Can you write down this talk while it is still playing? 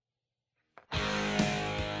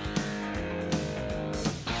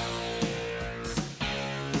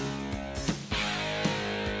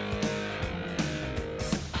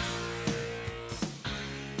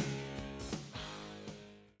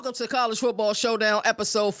welcome to College Football Showdown,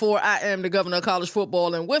 Episode 4. I am the governor of college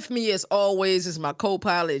football, and with me, as always, is my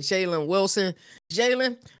co-pilot, Jalen Wilson.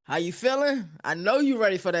 Jalen, how you feeling? I know you're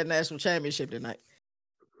ready for that national championship tonight.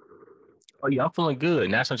 Oh, yeah, I'm feeling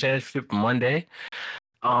good. National championship Monday.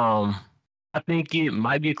 I think it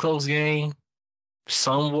might be a close game,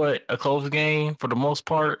 somewhat a close game for the most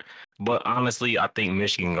part. But honestly, I think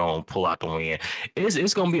Michigan gonna pull out the win.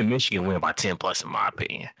 It's gonna be a Michigan win by 10 plus, in my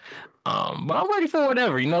opinion. But I'm ready for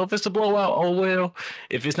whatever. If it's a blowout, oh well.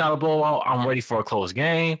 If it's not a blowout, I'm ready for a close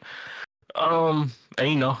game. And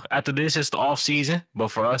after this, it's the off season. But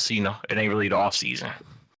for us, it ain't really the off season.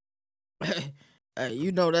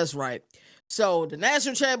 That's right. So the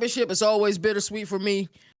national championship is always bittersweet for me.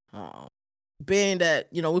 Being that,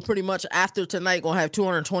 we pretty much after tonight going to have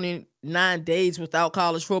 229 days without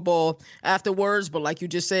college football afterwards. But like you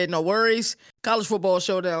just said, no worries. College Football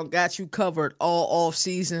Showdown got you covered all off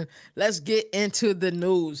season. Let's get into the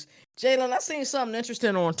news. Jalen, I seen something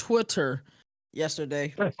interesting on Twitter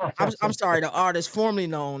yesterday. I'm sorry, the artist formerly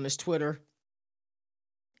known as Twitter.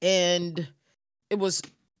 And it was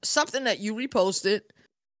something that you reposted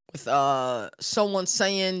with someone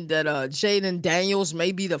saying that Jaden Daniels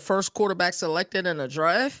may be the first quarterback selected in the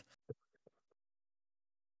draft.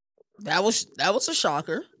 That was a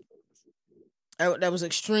shocker. That was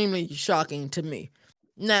extremely shocking to me.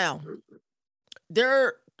 Now,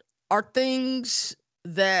 there are things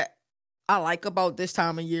that I like about this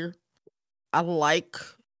time of year. I like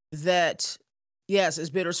that, yes, it's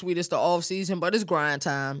bittersweet, it's the off season, but it's grind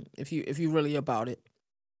time if you really about it.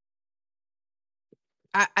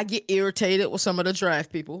 I get irritated with some of the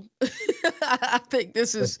draft people. I think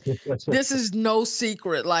this is no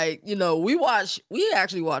secret. Like, we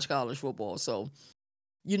actually watch college football. So,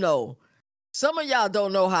 some of y'all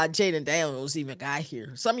don't know how Jaden Daniels even got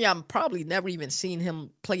here. Some of y'all probably never even seen him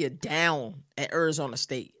play a down at Arizona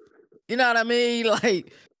State. You know what I mean?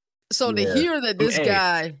 Like, so to hear that this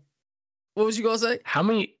guy, what was you gonna say? How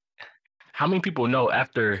many people know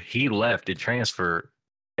after he left and transferred,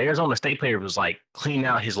 Arizona State player was like cleaning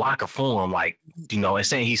out his locker for him, like, and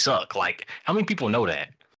saying he sucked. Like, how many people know that?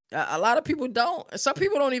 A lot of people don't. Some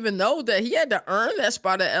people don't even know that he had to earn that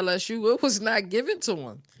spot at LSU. It was not given to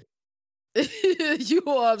him. You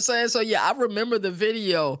know what I'm saying? So yeah, I remember the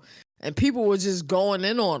video and people were just going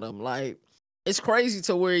in on him. Like, it's crazy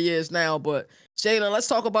to where he is now. But Jalen, let's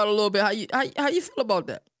talk about it a little bit. How you feel about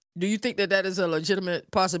that? Do you think that is a legitimate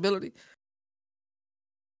possibility?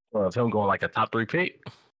 Well, if him going like a top 3 pick,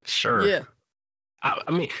 sure. Yeah.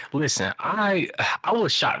 I mean, listen, I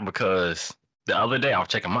was shocked because the other day I was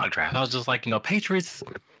checking mock draft. I was just like, Patriots,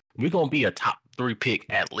 we're gonna be a top 3 pick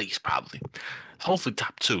at least, probably, hopefully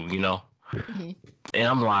top 2. Mm-hmm. And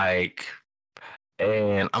I'm like,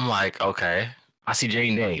 okay. I see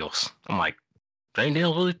Jaden Daniels. I'm like, Jaden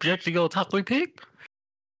Daniels really projected to go top 3 pick?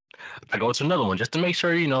 I go to another one just to make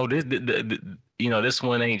sure, this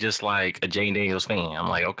one ain't just like a Jaden Daniels fan. I'm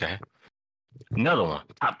like, okay. Another one,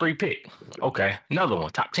 top 3 pick. Okay. Another one,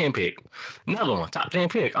 top 10 pick. Another one, top 10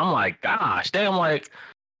 pick. I'm like, gosh, damn, like,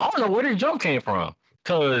 I don't know where the jump came from.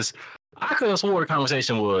 Because I could have swore the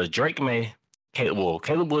conversation was Drake May,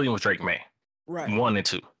 Caleb Williams, Drake May. Right. 1 and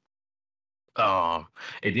 2. And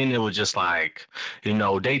then it was just like,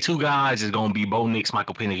 day 2 guys is gonna be Bo Nix,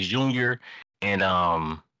 Michael Penix Jr. and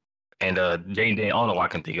Jaden Daniels. I don't know why I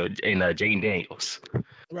can think of, and Jaden Daniels.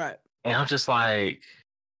 Right. And I'm just like,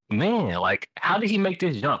 man, like, how did he make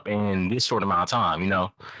this jump in this short amount of time?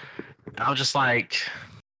 I was just like,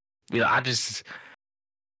 because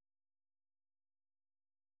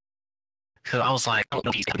I was like, I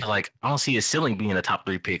don't see his ceiling being a top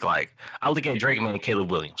 3 pick. Like, I look at Drake May and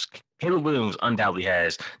Caleb Williams. Caleb Williams undoubtedly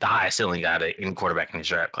has the highest ceiling out of any quarterback in his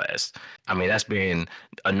draft class. I mean, that's been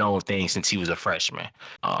a known thing since he was a freshman.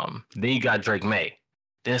 Then you got Drake May.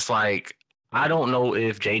 Then it's like, I don't know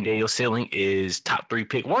if Jaden Daniels' ceiling is top 3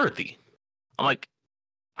 pick worthy. I'm like,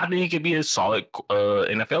 I think he could be a solid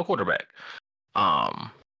NFL quarterback. I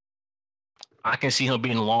can see him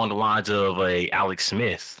being along the lines of a Alex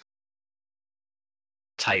Smith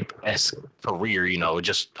type-esque career,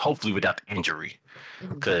 just hopefully without the injury.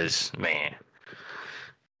 Because, man.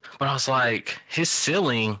 But I was like, his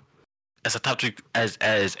ceiling as a top 3, as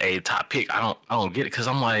a top pick, I don't get it. Because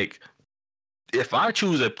I'm like, if I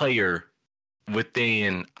choose a player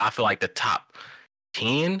within, I feel like, the top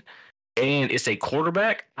 10 and it's a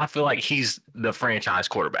quarterback, I feel like he's the franchise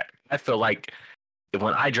quarterback. I feel like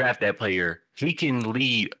when I draft that player, he can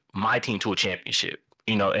lead my team to a championship,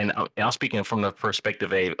 and I'm speaking from the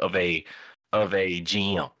perspective of a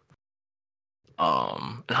GM.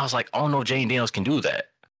 And I was like, oh no, Jaden Daniels can do that.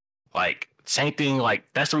 Like, same thing, like,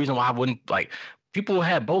 that's the reason why I wouldn't, like, people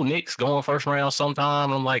had Bo Nix going first round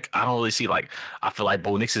sometime. I'm like, I don't really see like. I feel like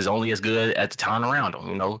Bo Nix is only as good at the talent around him.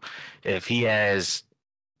 You know, if he has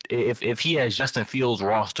if he has Justin Fields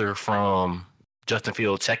roster from Justin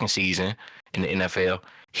Fields' second season in the NFL,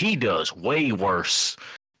 he does way worse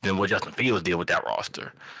than what Justin Fields did with that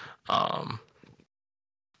roster. Um,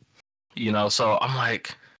 so I'm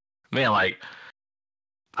like, man, like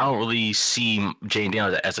I don't really see Jaden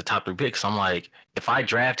Daniels as a top 3 pick. So I'm like, if I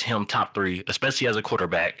draft him top 3, especially as a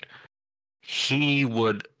quarterback, he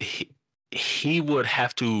would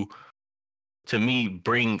have to me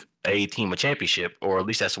bring a team a championship, or at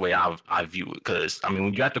least that's the way I view it. Because I mean,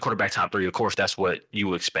 when you got the quarterback top 3, of course that's what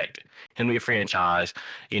you expect him to be a franchise.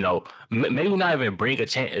 Maybe not even bring a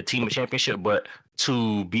team a championship, but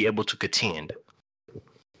to be able to contend.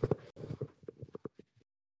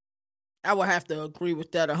 I would have to agree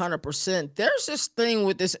with that 100%. There's this thing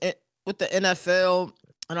with the NFL,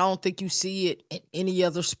 and I don't think you see it in any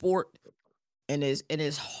other sport. And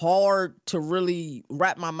it's hard to really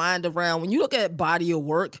wrap my mind around. When you look at body of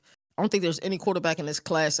work, I don't think there's any quarterback in this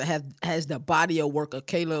class that has the body of work of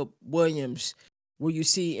Caleb Williams, where you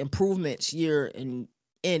see improvements year in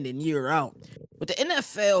and year out. But the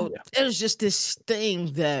NFL, there's just this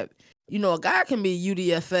thing that, a guy can be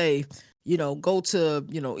UDFA, go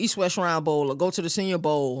to, East West Shrine Bowl or go to the Senior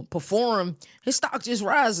Bowl, perform, his stock just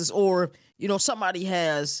rises. Or, somebody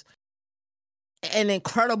has an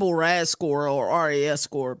incredible RAS score or RAS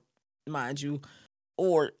score, mind you,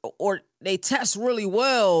 or they test really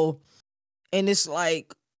well, and it's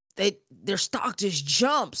like their stock just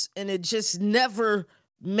jumps, and it just never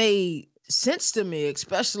made sense to me,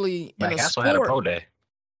 especially in a sport. Mac Hassel had a pro day.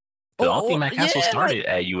 I don't think Mac Hassel started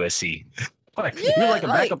at USC. He was like a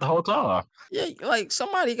backup the whole time. Yeah, like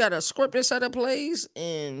somebody got a scripted set of plays,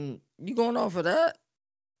 and you going off of that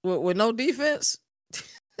with no defense.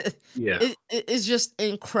 Yeah, it's just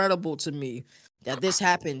incredible to me that this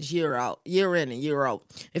happens year in and year out.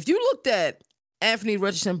 If you looked at Anthony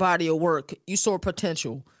Richardson's body of work, you saw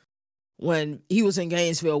potential when he was in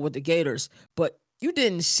Gainesville with the Gators, but you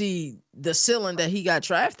didn't see the ceiling that he got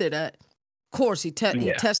drafted at. Of course, he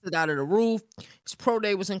tested out of the roof. His pro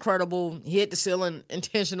day was incredible. He hit the ceiling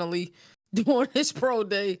intentionally during his pro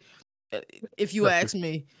day. If you ask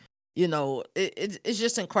me, it's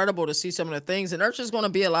just incredible to see some of the things. And there's just going to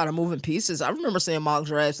be a lot of moving pieces. I remember seeing mock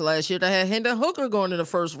drafts last year that had Hendon Hooker going in the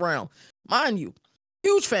first round. Mind you,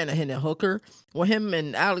 huge fan of Hendon Hooker. What him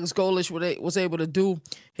and Alex Golesh was able to do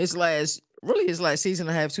his last season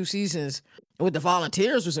and a half, 2 seasons with the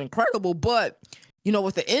Volunteers was incredible. But,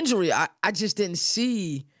 with the injury, I just didn't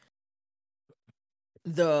see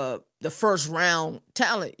the first round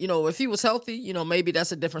talent. If he was healthy, maybe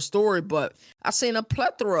that's a different story, but I've seen a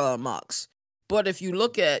plethora of mocks. But if you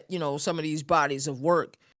look at, some of these bodies of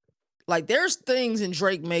work, like there's things in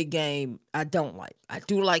Drake May game I don't like. I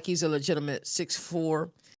do like he's a legitimate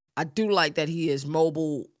 6'4". I do like that he is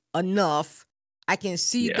mobile enough. I can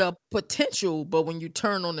see the potential, but when you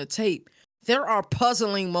turn on the tape, there are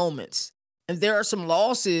puzzling moments. And there are some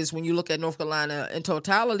losses when you look at North Carolina in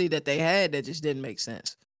totality that they had that just didn't make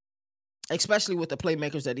sense, especially with the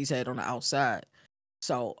playmakers that he's had on the outside.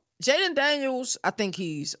 So Jaden Daniels, I think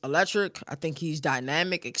he's electric. I think he's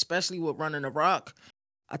dynamic, especially with running the rock.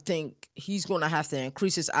 I think he's going to have to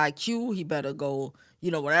increase his IQ. He better go,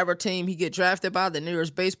 whatever team he get drafted by, the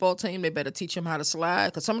nearest baseball team, they better teach him how to slide.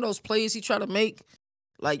 Because some of those plays he try to make,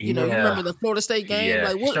 like, you remember the Florida State game? Yeah.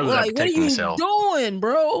 Like, what are you doing,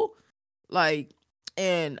 bro?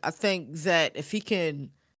 And I think that if he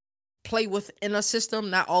can play within a system,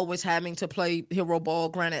 not always having to play hero ball.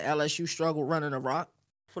 Granted, LSU struggled running a rock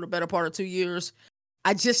for the better part of 2 years.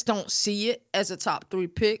 I just don't see it as a top 3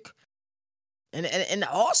 pick. And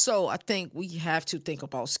also, I think we have to think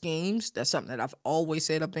about schemes. That's something that I've always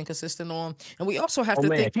said I've been consistent on. And we also have to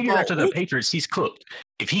think if he gets drafted to the Patriots, he's cooked.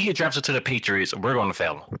 If he gets drafted to the Patriots, we're going to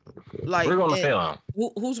fail him. We're going to fail him.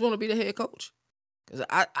 Who's going to be the head coach? Because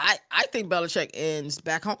I think Belichick ends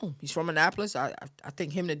back home. He's from Annapolis. I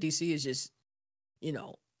think him to DC is just,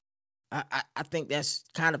 I think that's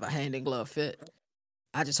kind of a hand in glove fit.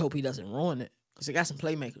 I just hope he doesn't ruin it because they got some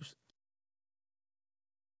playmakers.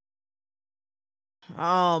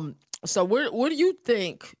 So what do you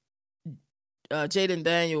think, Jaden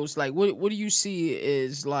Daniels, like, what do you see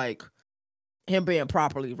is like him being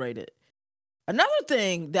properly rated? Another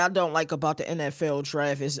thing that I don't like about the NFL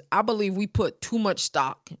draft is I believe we put too much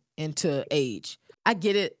stock into age. I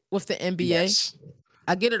get it with the NBA. Yes.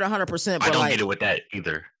 I get it 100%. But I don't get it with that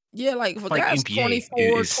either. Yeah, like if a guy's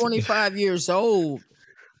 24, 25 years old,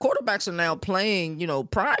 quarterbacks are now playing,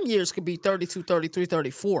 prime years could be 32, 33,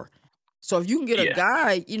 34. So if you can get a Yeah.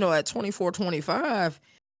 guy, at 24, 25,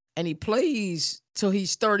 and he plays till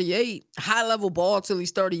he's 38, high level ball till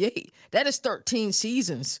he's 38, that is 13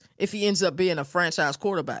 seasons if he ends up being a franchise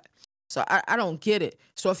quarterback. So I don't get it.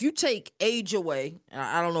 So if you take age away, and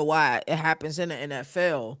I don't know why it happens in the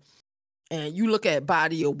NFL, and you look at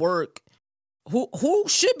body of work, who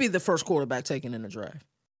should be the first quarterback taken in the draft?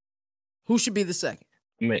 Who should be the second?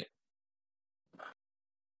 I mean,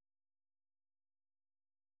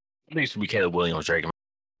 it used to be Caleb Williams, Drake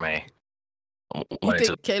May. You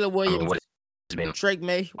think Caleb Williams, what it's been Drake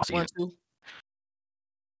May, all season. 1, 2?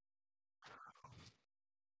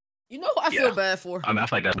 I feel bad for? I mean, I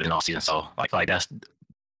feel like that's been all season, so I feel like that's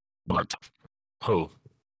who?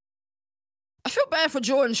 I feel bad for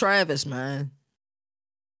Jordan Travis, man.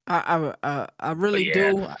 I really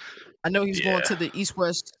do. I know he's going to the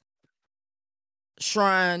East-West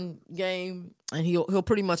Shrine game, and he'll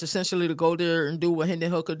pretty much essentially to go there and do what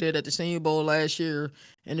Hendon Hooker did at the Senior Bowl last year.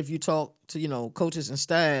 And if you talk to coaches and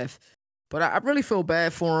staff, but I really feel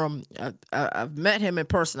bad for him. I've met him in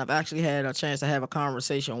person. I've actually had a chance to have a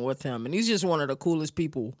conversation with him, and he's just one of the coolest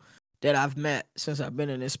people that I've met since I've been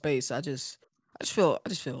in this space. I just feel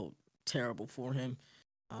terrible for him.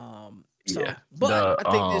 I think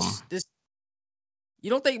this. You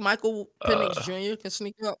don't think Michael Penix Jr. can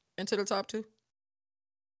sneak up into the top 2?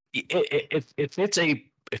 If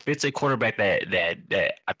it's a quarterback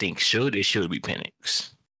that I think it should be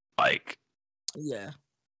Penix. Like, yeah.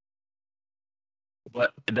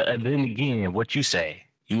 But then again, what you say,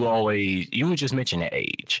 you just mentioned the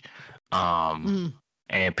age. And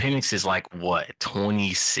Penix is like what,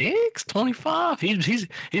 26, 25? He's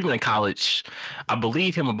been in college. I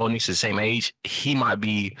believe him and Bo Nix is the same age. He might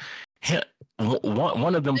be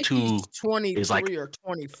one of them two. 23 is like, or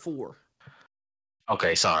 24.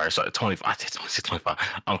 Okay, sorry, 25. I said 25.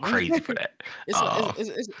 I'm crazy for that.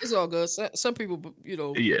 It's all good. Some people,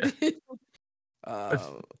 Yeah.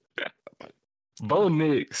 Bo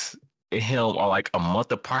Nix and him are like a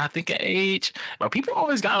month apart, I think, in age. But people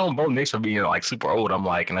always got on Bo Nix for being like super old. I'm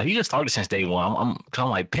like, he just started since day one. I'm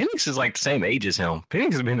like, Penix is like the same age as him.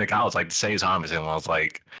 Penix has been in college like the same time as him. I was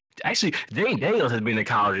like, actually, Jane Daniels has been in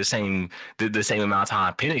college the same amount of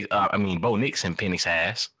time. Bo Nix and Penix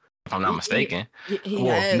has, if I'm not mistaken. He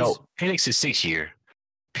has. No, Penix is 6 year.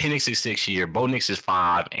 Penix is 6 year. Bo Nix is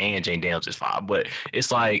 5, and Jane Daniels is 5. But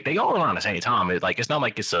it's like they all around the same time. It's not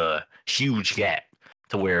like it's a huge gap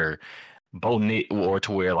to where Bo Nix or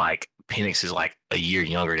to where like Penix is like a year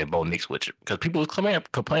younger than Bo Nix, which because people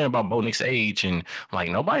complain about Bo Nix's age, and I'm like,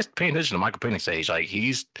 nobody's paying attention to Michael Penix's age. Like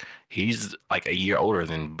he's like a year older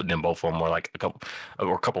than both of them, or like a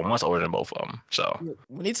couple months older than both of them. So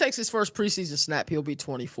when he takes his first preseason snap, he'll be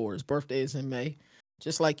 24. His birthday is in May,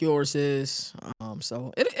 just like yours is.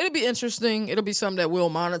 So it'll be interesting. It'll be something that we'll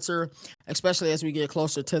monitor, especially as we get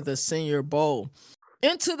closer to the Senior Bowl.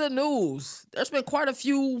 Into the news, there's been quite a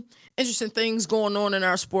few interesting things going on in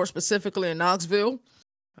our sport, specifically in Knoxville.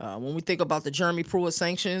 When we think about the Jeremy Pruitt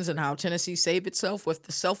sanctions and how Tennessee saved itself with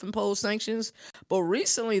the self-imposed sanctions. But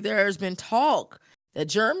recently there has been talk that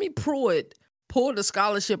Jeremy Pruitt pulled a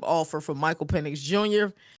scholarship offer from Michael Penix Jr.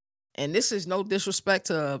 And this is no disrespect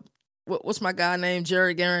to, what's my guy named,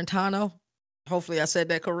 Jerry Garantano? Hopefully I said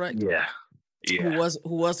that correct. Yeah. Who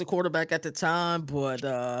was the quarterback at the time.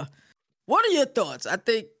 But what are your thoughts? I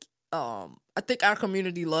think our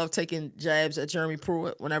community love taking jabs at Jeremy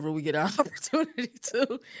Pruitt whenever we get an opportunity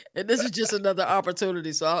to, and this is just another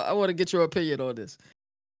opportunity. So I want to get your opinion on this.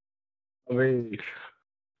 I mean,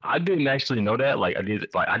 I didn't actually know that. I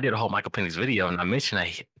did a whole Michael Penix video, and I mentioned that.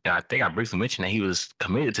 I think I briefly mentioned that he was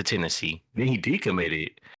committed to Tennessee. Then he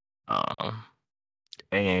decommitted,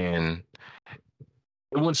 and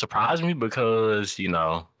it wouldn't surprise me because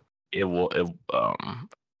it will. I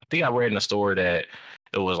think I read in the story that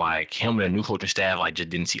it was like him and the new coaching staff just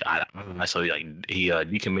didn't see eye to eye. So he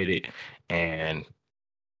decommitted, and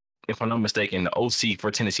if I'm not mistaken, the OC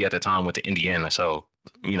for Tennessee at the time went to Indiana. So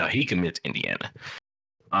he committed to Indiana.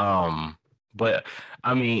 But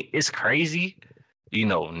I mean, it's crazy,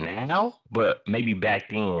 now, but maybe back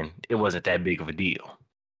then it wasn't that big of a deal.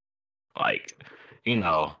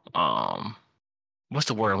 What's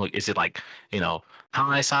the word? Is it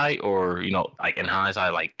hindsight, or in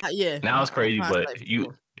hindsight, yeah, now it's crazy, but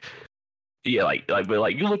you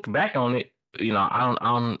look back on it,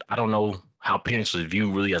 I don't know how Penix was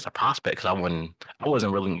viewed really as a prospect, because I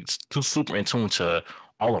wasn't really too super in tune to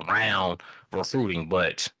all around recruiting,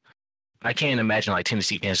 but I can't imagine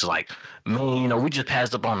Tennessee fans just man, we just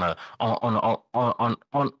passed up on the Heisman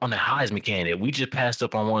candidate. We just passed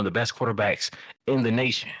up on one of the best quarterbacks in the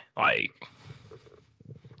nation.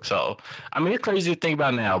 So I mean, it's crazy to think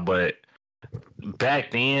about now, but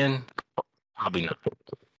back then, probably not.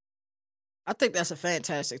 I think that's a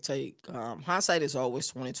fantastic take. Hindsight is always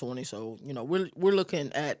 2020, so we're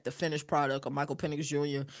looking at the finished product of Michael Penix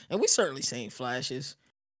Jr. and we certainly seen flashes.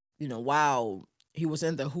 While he was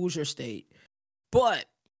in the Hoosier State, but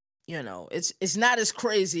it's not as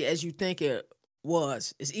crazy as you think it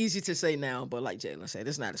was. It's easy to say now, but like Jalen said,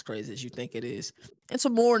 it's not as crazy as you think it is. And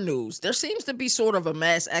some more news: there seems to be sort of a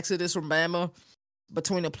mass exodus from Bama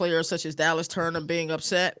between the players such as Dallas Turner being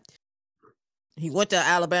upset. He went to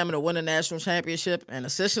Alabama to win a national championship, and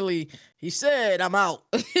essentially he said, "I'm out,"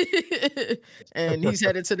 and he's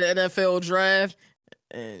headed to the NFL draft.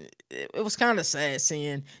 And it was kind of sad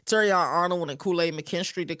seeing Terrion Arnold and Kool-Aid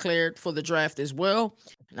McKinstry declared for the draft as well.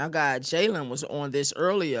 And our guy Jalen was on this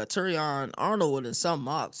earlier. Terrion Arnold in some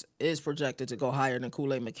mocks is projected to go higher than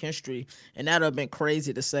Kool-Aid McKinstry, and that would have been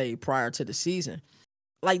crazy to say prior to the season.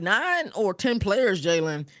 Like 9 or 10 players,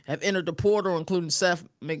 Jalen, have entered the portal, including Seth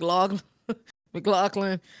McLaughlin. He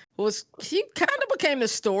kind of became the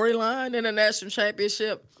storyline in the national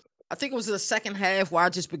championship. I think it was the second half where I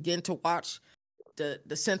just began to watch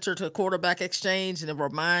the center to quarterback exchange, and it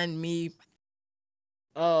reminded me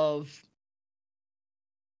of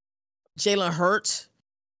Jalen Hurts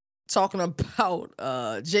talking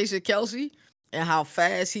about Jason Kelsey and how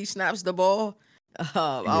fast he snaps the ball.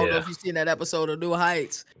 I don't know if you've seen that episode of New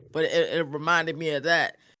Heights, but it reminded me of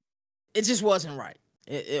that. It just wasn't right.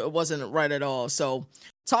 It wasn't right at all. So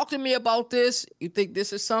talk to me about this. You think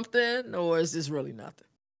this is something, or is this really nothing?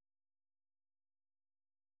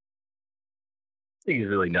 I think it's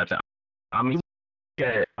really nothing. I mean,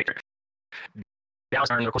 Dallas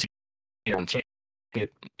Turner, of course,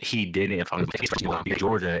 he didn't. If I'm beat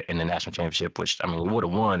Georgia in the national championship, which I mean, we would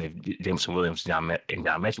have won if Jameson Williams and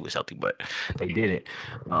John Mechie was healthy, but they didn't.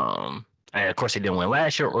 And of course, they didn't win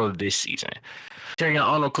last year or this season. Terrion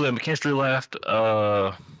Arnold, Kool-Aid McKinstry left.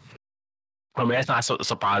 I mean, that's not so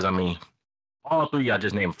surprising. I mean, all three I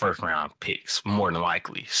just named first round picks, more than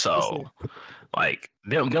likely. So, like,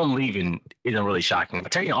 them leaving isn't really shocking.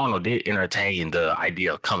 But Terrion Arnold did entertain the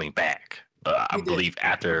idea of coming back. I believe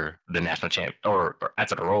after the national champ or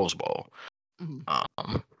after the Rose Bowl.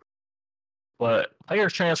 Mm-hmm. But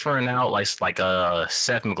players transferring out, like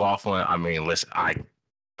Seth McLaughlin. I mean, listen, I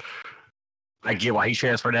get why he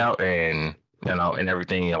transferred out, and and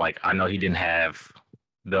everything. Like, I know he didn't have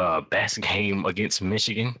the best game against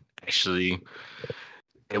Michigan. Actually,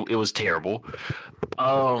 it was terrible.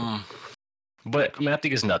 But I mean, I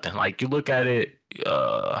think it's nothing. Like, you look at it.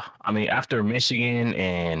 I mean, after Michigan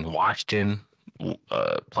and Washington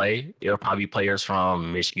play, it'll probably be players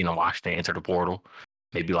from Michigan and Washington enter the portal.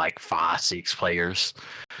 Maybe like 5-6 players.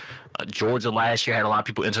 Georgia last year had a lot of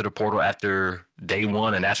people enter the portal after they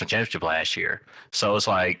won a national championship last year. So it's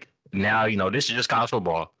like, now, this is just college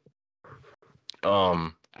football.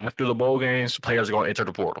 After the bowl games, players are going to enter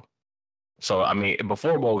the portal. So, I mean,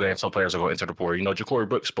 before bowl games, some players are going to enter the portal. Ja'Cory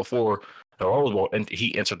Brooks, before the Rose Bowl, and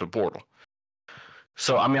he entered the portal.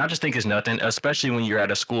 So, I mean, I just think it's nothing, especially when you're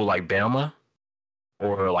at a school like Bama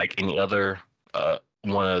or like any other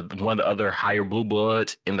one of the other higher blue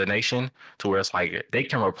bloods in the nation, to where it's like they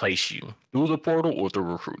can replace you through the portal or through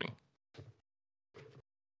recruiting.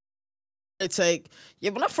 It's like,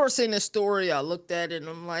 when I first seen this story, I looked at it and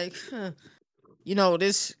I'm like,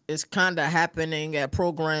 this is kind of happening at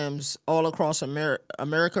programs all across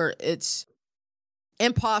America. It's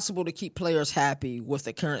impossible to keep players happy with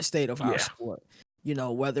the current state of our sport.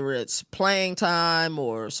 Whether it's playing time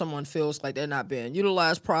or someone feels like they're not being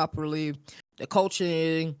utilized properly, the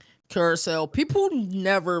coaching carousel, people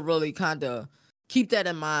never really kind of keep that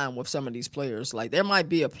in mind with some of these players. Like, there might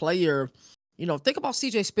be a player, think about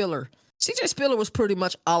CJ Spiller. CJ Spiller was pretty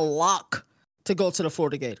much a lock to go to the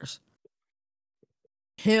Florida Gators.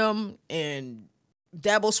 Him and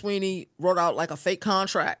Dabo Swinney wrote out like a fake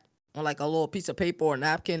contract on like a little piece of paper or a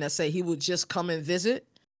napkin that say he would just come and visit.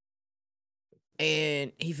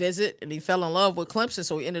 And he visited and he fell in love with Clemson,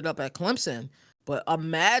 so he ended up at Clemson. But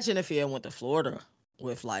imagine if he had went to Florida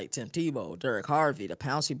with like Tim Tebow, Derek Harvey, the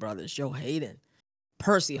Pouncey brothers, Joe Hayden,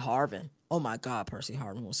 Percy Harvin. Oh my God, Percy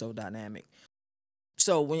Harvin was so dynamic.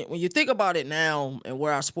 So when you think about it now and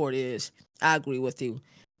where our sport is, I agree with you.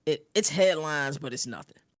 It's headlines, but it's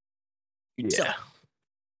nothing. Yeah. So,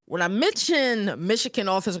 when I mention Michigan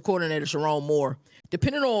offensive coordinator Sharon Moore,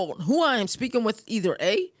 depending on who I am speaking with, either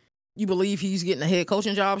A, you believe he's getting a head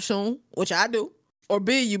coaching job soon, which I do, or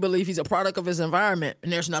B, you believe he's a product of his environment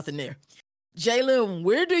and there's nothing there. Jalen,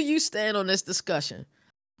 where do you stand on this discussion?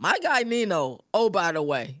 My guy Nino, oh, by the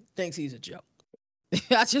way, thinks he's a joke.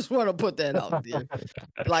 I just want to put that out there.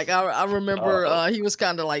 Like I remember he was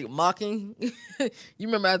kind of like mocking. You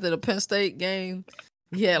remember after the Penn State game,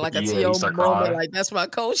 he had like a Yeah, he T.O. started moment, crying. like that's my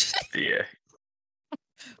coach. Yeah.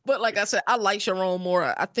 But like I said, I like Sharon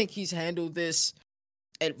Moore. I think he's handled this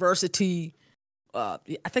adversity. I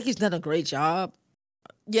think he's done a great job.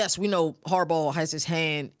 Yes, we know Harbaugh has his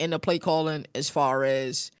hand in the play calling as far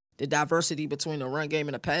as the diversity between the run game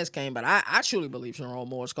and the pass game, but I truly believe Sharon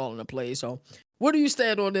Moore is calling the play. So where do you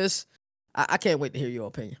stand on this? I can't wait to hear your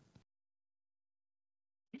opinion.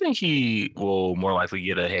 I think he will more likely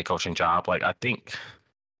get a head coaching job. Like, I think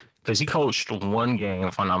because he coached one game,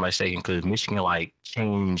 if I'm not mistaken, because Michigan like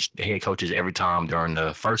changed head coaches every time during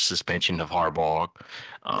the first suspension of Harbaugh.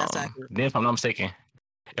 That's accurate. Then, if I'm not mistaken,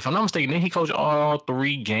 then he coached all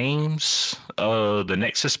 3 games. The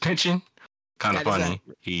next suspension, kind of funny.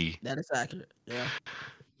 That is accurate. Yeah.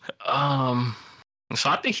 So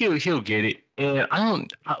I think he'll get it, and I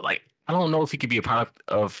don't know if he could be a product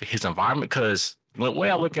of his environment because the way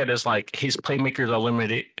I look at it is like his playmakers are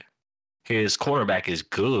limited. His quarterback is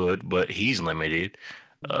good, but he's limited.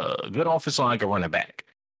 Good offensive line, good running back.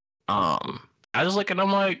 I just look at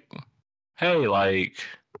him like, hey, like,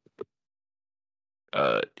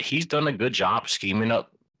 he's done a good job scheming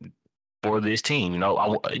up for this team. I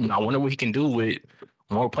wonder what he can do with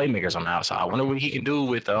more playmakers on the outside. I wonder what he can do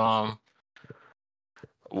with a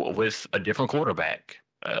different quarterback.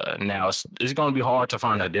 Now it's going to be hard to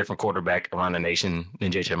find a different quarterback around the nation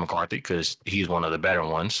than J.J. McCarthy because he's one of the better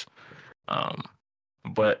ones.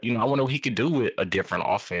 But I wonder what he could do with a different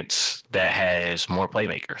offense that has more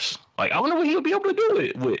playmakers. Like I wonder what he'll be able to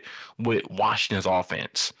do with Washington's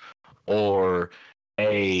offense or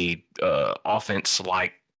a offense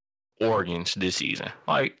like Oregon's this season.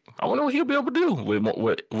 Like I wonder what he'll be able to do with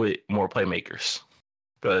more playmakers.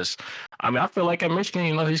 Because I feel like at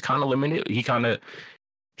Michigan, he's kind of limited.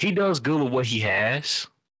 He does good with what he has.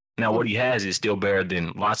 Now, what he has is still better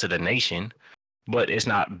than lots of the nation, but it's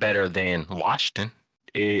not better than Washington.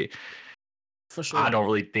 For sure. I don't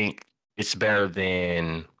really think it's better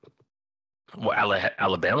than what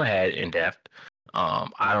Alabama had in depth.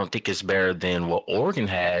 I don't think it's better than what Oregon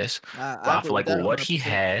has. But I feel like what he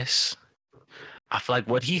has,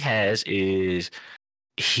 is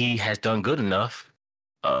he has done good enough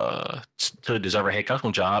to deserve a head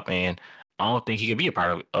coaching job, and I don't think he can be a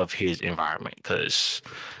part of his environment because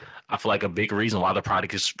I feel like a big reason why the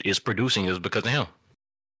product is producing is because of him.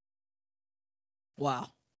 Wow,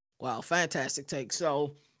 fantastic take.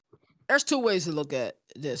 So there's 2 ways to look at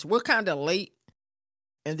this. We're kind of late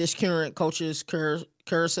in this current coaches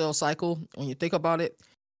carousel cycle when you think about it.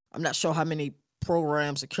 I'm not sure how many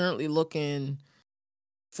programs are currently looking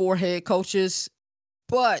for head coaches,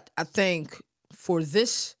 but I think for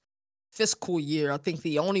this fiscal year, I think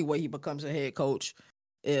the only way he becomes a head coach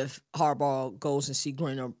if Harbaugh goes and see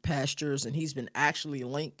greener pastures, and he's been actually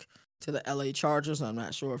linked to the LA Chargers. I'm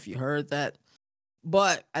not sure if you heard that,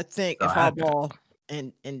 but I think if Harbaugh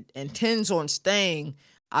intends on staying,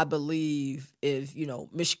 I believe if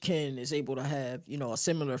Michigan is able to have a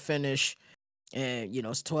similar finish, and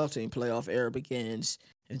it's 12-team playoff era begins,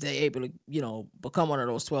 if they're able to become one of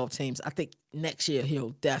those 12 teams, I think next year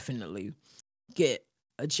he'll definitely get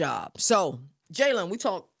a job. So, Jalen, we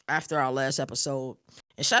talked after our last episode,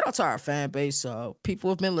 and shout out to our fan base.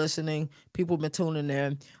 People have been listening. People have been tuning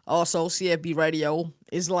in. Also, CFB Radio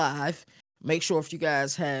is live. Make sure if you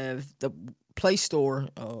guys have the Play Store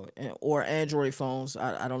or Android phones,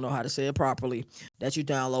 I don't know how to say it properly, that you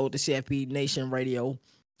download the CFB Nation Radio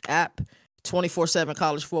app. 24/7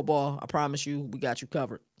 college football. I promise you, we got you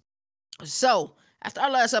covered. So, after our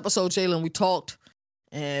last episode, Jalen, we talked,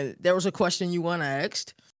 and there was a question you want to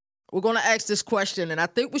ask. We're going to ask this question, and I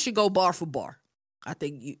think we should go bar for bar. I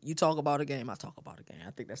think you talk about a game, I talk about a game. I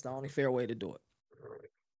think that's the only fair way to do it.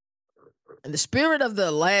 In the spirit of the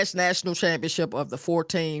last national championship of the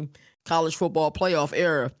 4-team college football playoff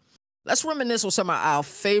era, let's reminisce on some of our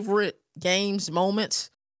favorite games, moments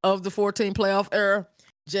of the 4-team playoff era.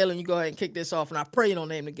 Jalen, you go ahead and kick this off, and I pray you don't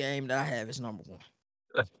name the game that I have as number one.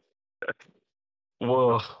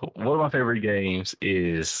 Well, one of my favorite games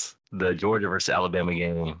is the Georgia versus Alabama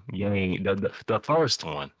game. The first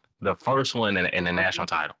one, in the national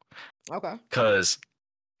title. Okay. Because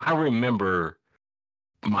I remember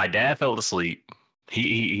my dad fell asleep.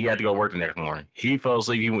 He had to go work the next morning. He fell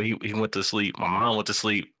asleep. He went to sleep. My mom went to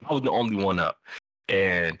sleep. I was the only one up,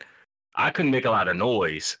 and I couldn't make a lot of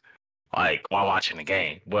noise like while watching the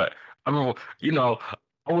game. But I remember,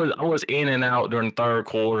 I was in and out during the third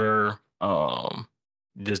quarter,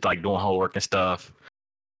 just like doing homework and stuff.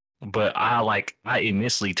 But I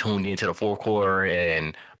initially tuned into the fourth quarter,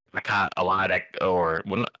 and I caught a lot of that, or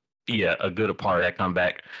well, yeah, a good part of that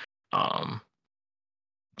comeback.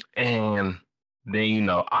 And then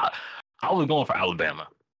I was going for Alabama.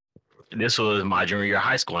 This was my junior year of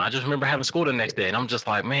high school, and I just remember having school the next day, and I'm just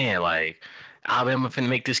like, man, like Alabama finna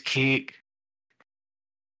make this kick.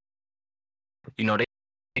 They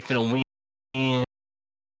finna win.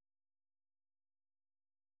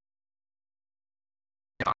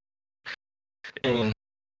 And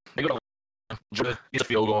they go to get a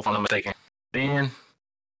field goal if I'm not mistaken. Then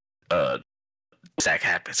sack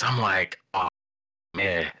happens. I'm like, oh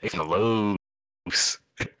man, they finna lose.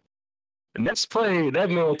 The next play, that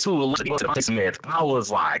man too was man. I was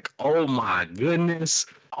like, oh my goodness.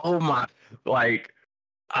 Oh my, like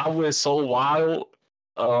I went so wild.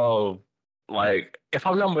 Like if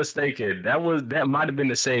I'm not mistaken, that might have been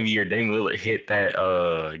the same year Damian Lillard hit that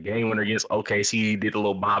game winner against OKC, did a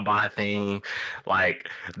little bye-bye thing. Like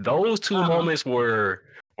those two moments were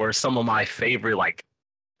some of my favorite, like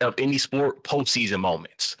of any sport postseason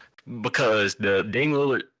moments, because the Damian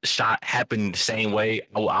Lillard shot happened the same way.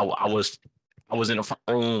 I was in the front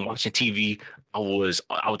room watching TV. I was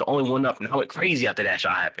the only one up, and I went crazy after that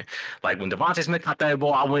shot happened. Like when Devontae Smith caught that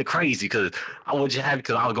ball, I went crazy because I was just happy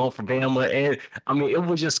because I was going for Bama, and I mean it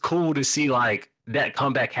was just cool to see like that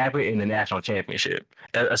comeback happen in the national championship,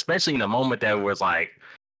 especially in a moment that was like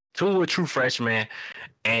two were true freshmen,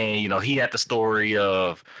 and he had the story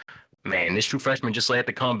of, man, this true freshman just led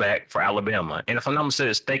the comeback for Alabama. And if I'm not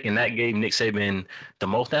mistaken, that gave Nick Saban the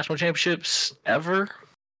most national championships ever,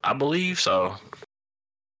 I believe. So,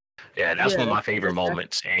 yeah, that's one of my favorite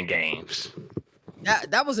moments and games.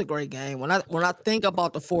 That was a great game. When I think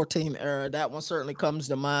about the 4-team era, that one certainly comes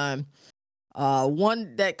to mind.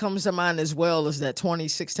 One that comes to mind as well is that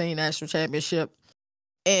 2016 national championship.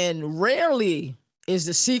 And rarely is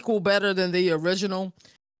the sequel better than the original.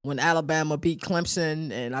 When Alabama beat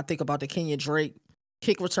Clemson, and I think about the Kenyon Drake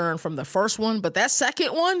kick return from the first one, but that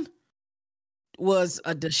second one was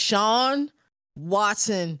a Deshaun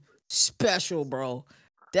Watson special, bro.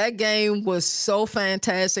 That game was so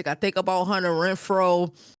fantastic. I think about Hunter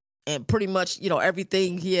Renfrow and pretty much,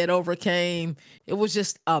 everything he had overcame. It was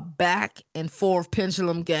just a back and forth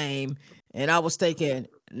pendulum game, and I was thinking,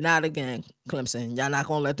 not again, Clemson. Y'all not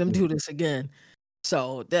gonna let them do this again.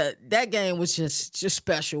 So that game was just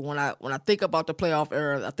special. When I think about the playoff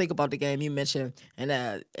era, I think about the game you mentioned, and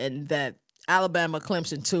that Alabama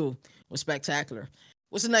Clemson too was spectacular.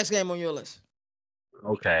 What's the next game on your list?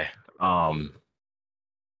 Okay,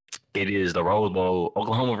 it is the Rose Bowl,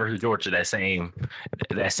 Oklahoma versus Georgia. That same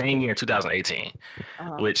year in 2018,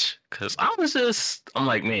 which because I'm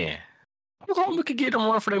like, man, Oklahoma could get them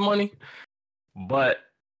one for their money, but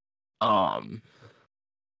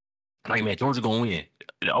like, man, Georgia gonna win.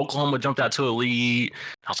 Oklahoma jumped out to a lead.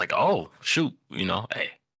 I was like, oh shoot, hey,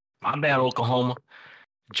 my bad, Oklahoma.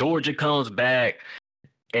 Georgia comes back,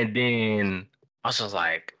 and then I was just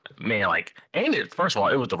like, man, like, ain't it? First of all,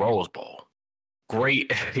 it was the Rose Bowl.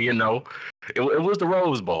 Great, it was the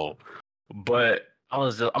Rose Bowl, but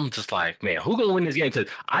I'm just like, man, who gonna win this game? Because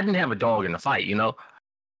I didn't have a dog in the fight,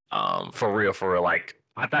 for real. Like,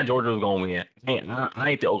 I thought Georgia was gonna win. And I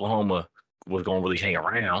ain't think Oklahoma was gonna really hang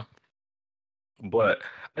around. But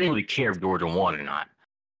I didn't really care if Georgia won or not.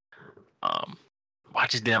 I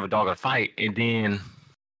just didn't have a dog in the fight. And then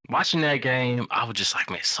watching that game, I was just like,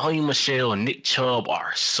 man, Sonny Michel and Nick Chubb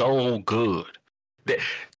are so good. They're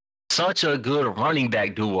such a good running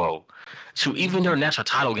back duo. So even their national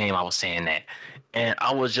title game, I was saying that. And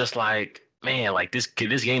I was just like, man, like this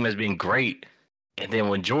game has been great. And then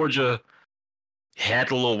when Georgia had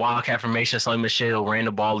the little wildcat formation, Sonny Michel ran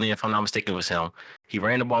the ball in, if I'm not mistaken, it was him. He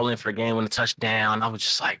ran the ball in for the game with a touchdown. I was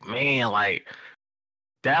just like, man, like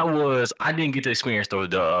I didn't get to experience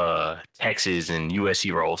the Texas and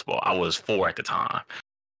USC Rose Bowl. I was 4 at the time.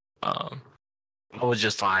 I was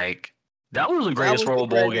just like, that was the greatest Rose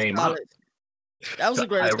Bowl game. That was the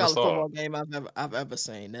greatest college football game I've ever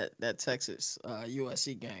seen. That Texas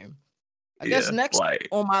USC game. I guess next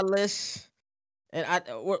on my list, and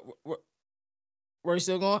were you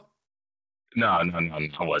still going? No, I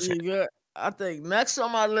wasn't. I think next on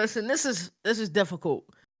my list, and this is difficult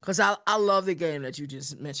because I love the game that you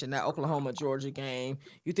just mentioned, that Oklahoma Georgia game.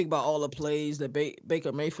 You think about all the plays that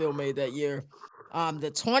Baker Mayfield made that year.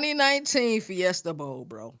 The 2019 Fiesta Bowl,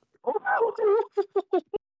 bro.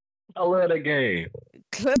 I love that game.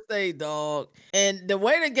 Clip Day, dog. And the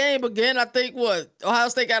way the game began, I think Ohio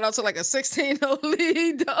State got out to like a 16-0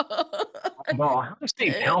 lead, dog. Bro, Ohio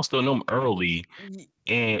State pounced on them early,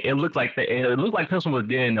 and it looked like Clemson was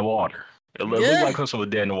dead in the water. It looked like Clemson was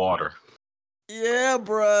dead in the water. Yeah,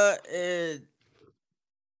 bro.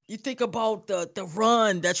 you think about the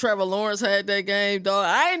run that Trevor Lawrence had that game, dog.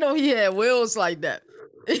 I didn't know he had wheels like that.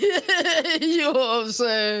 You know what I'm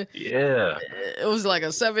saying? Yeah. It was like a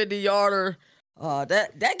 70-yarder.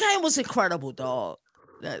 That game was incredible, dog.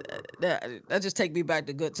 That just take me back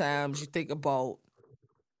to good times. You think about,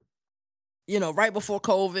 right before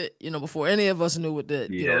COVID, before any of us knew what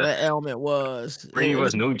that ailment was. Three of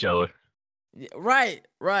us knew each other. Right.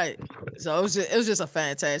 So it was just a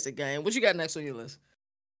fantastic game. What you got next on your list?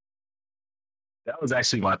 That was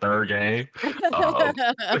actually my third game.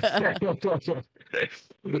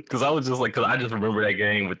 Because I was just like, because I just remember that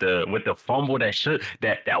game with the fumble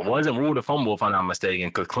that wasn't ruled a fumble if I'm not mistaken.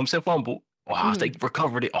 Because Clemson fumbled, Ohio State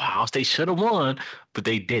recovered it. Ohio State should have won, but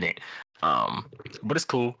they didn't. But it's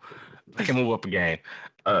cool. I can move up a game.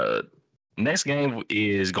 Next game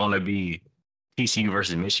is gonna be TCU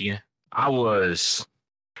versus Michigan.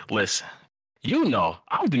 Listen.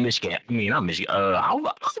 I was in Michigan. I'm Michigan. I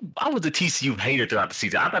was a TCU hater throughout the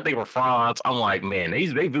season. I thought they were frauds. I'm like, man, they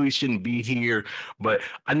really shouldn't be here. But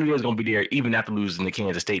I knew they was gonna be there even after losing to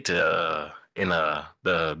Kansas State in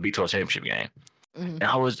the Big 12 championship game. And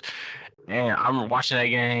I remember watching that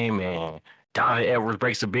game, and Donovan Edwards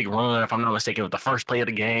breaks a big run, if I'm not mistaken, with the first play of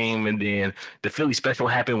the game, and then the Philly special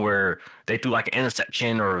happened where they threw like an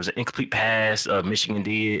interception or it was an incomplete pass. Michigan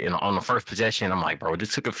did, and on the first possession, I'm like, bro,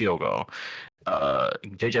 this took a field goal.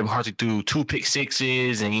 JJ McCarthy threw 2 pick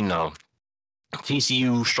sixes, and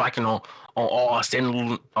TCU striking on all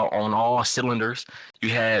cylinders. You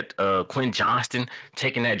had Quinn Johnston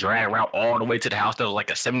taking that drag route all the way to the house. That was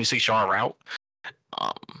like a 76-yard route.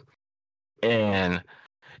 And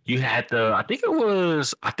you had I think it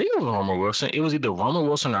was Roman Wilson. It was either Roman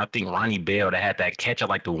Wilson or I think Ronnie Bell that had that catch at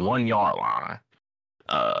like the 1-yard line.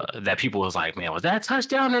 That people was like, man, was that a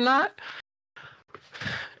touchdown or not?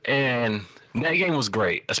 And that game was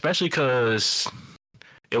great, especially because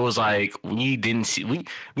it was like we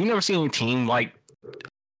never seen any team like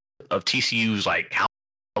of TCU's like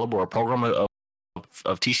caliber or program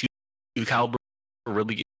of TCU caliber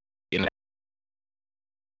really get in that.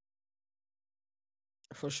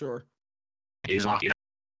 For sure. Is not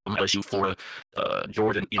LSU for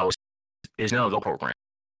Georgia, is no go program,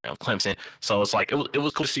 Clemson. So it's like it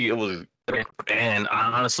was cool to see. It was, and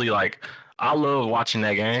I honestly I love watching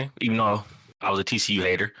that game, even though I was a TCU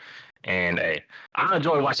hater. And I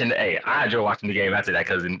enjoy watching the game after that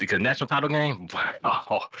because national title game,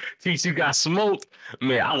 TCU got smoked.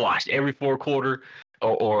 Man, I watched every 4 quarter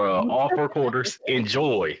or all 4 quarters.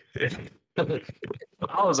 Enjoy.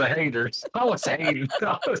 I was a hater. I was hating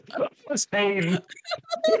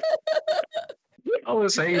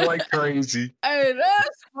like crazy. Hey,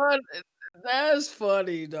 that's funny. That's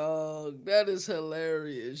funny, dog. That is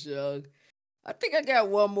hilarious, young. I think I got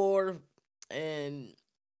one more, and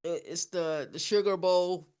it's the Sugar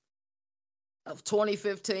Bowl of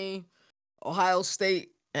 2015, Ohio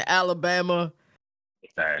State and Alabama.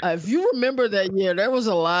 If you remember that year, there was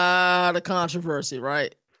a lot of controversy,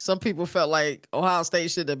 right? Some people felt like Ohio State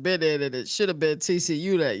should have been in it. It should have been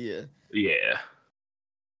TCU that year. Yeah.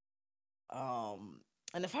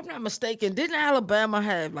 And if I'm not mistaken, didn't Alabama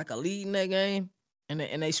have like a lead in that game, and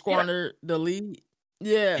they squandered the lead?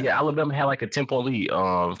 Yeah. Yeah, Alabama had like a 10-point lead.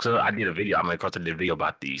 Because I did a video. I'm across the video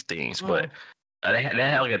about these things, but they had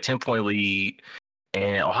like a 10-point lead,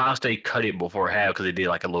 and Ohio State cut it before half because they did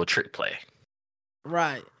like a little trick play.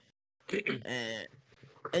 Right.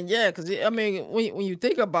 And yeah, because I mean, when you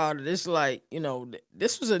think about it, it's like,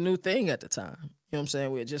 this was a new thing at the time. You know what I'm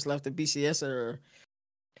saying? We had just left the BCS era,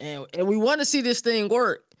 and we want to see this thing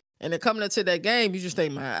work. And then coming into that game, you just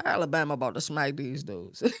think, man, Alabama about to smack these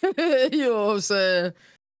dudes. You know what I'm saying?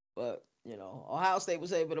 But, Ohio State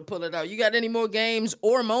was able to pull it out. You got any more games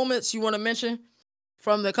or moments you want to mention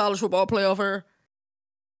from the college football playoff era?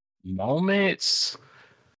 Moments?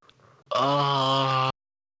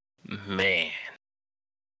 Man.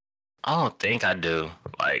 I don't think I do.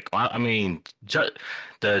 Like, I mean,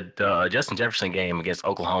 the Justin Jefferson game against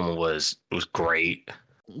Oklahoma was great.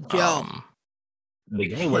 Yeah. The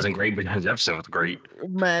game wasn't great, but Jefferson was great.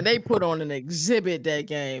 Man, they put on an exhibit that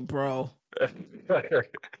game, bro.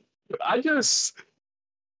 I just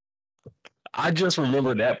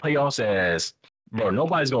remember that playoffs as, bro,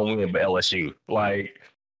 nobody's gonna win but LSU. Like,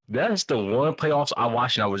 that's the one playoffs I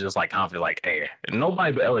watched and I was just like confident, like, hey,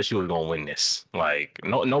 nobody but LSU is gonna win this. Like,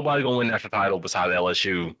 nobody's gonna win the national title besides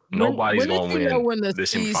LSU. Nobody's gonna win the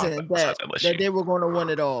season that they were gonna win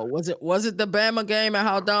it all. Was it the Bama game and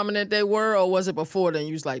how dominant they were, or was it before then?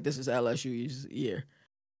 You was like, this is LSU's year.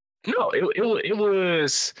 No, it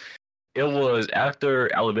was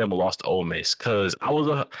after Alabama lost to Ole Miss, because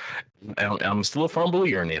I'm still a firm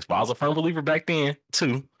believer in this, but I was a firm believer back then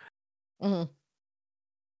too. Mm-hmm.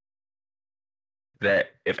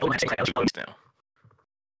 That if now,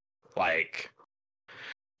 like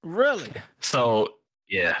Really? so.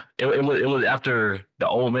 Yeah, it was after the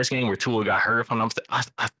Ole Miss game where Tua got hurt. If I'm not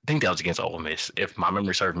I think that was against Ole Miss, if my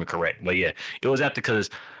memory serves me correct. But yeah, it was after because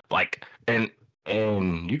like and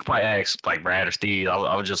you could probably ask like Brad or Steve.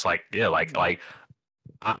 I was just like yeah,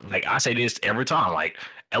 I say this every time. Like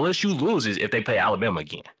LSU loses if they play Alabama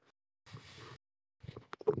again.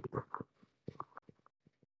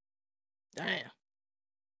 Damn.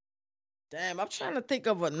 Damn, I'm trying to think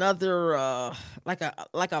of another like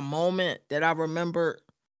a moment that I remembered.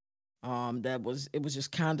 That was it was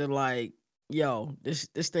just kind of like, yo, this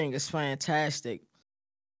thing is fantastic.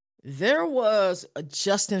 There was a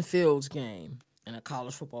Justin Fields game in a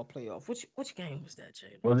college football playoff. Which game was that,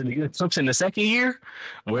 Jay? Was it against Simpson the second year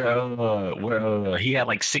where he had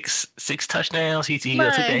like six touchdowns? He took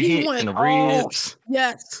Man, that he hit in went the off. ribs.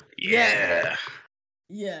 Yes, yes.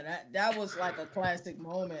 Yeah, Yeah, that was like a classic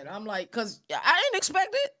moment. I'm like, cause I didn't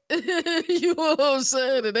expect it. You know what I'm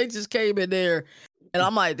saying? And they just came in there, and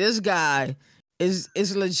I'm like, this guy is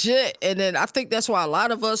legit. And then I think that's why a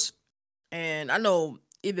lot of us, and I know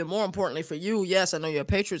even more importantly for you, yes, I know you're a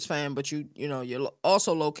Patriots fan, but you know you're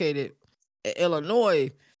also located in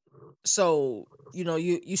Illinois, so you know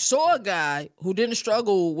you saw a guy who didn't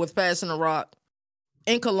struggle with passing the rock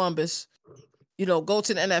in Columbus, you know, go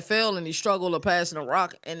to the NFL and he struggled to passing the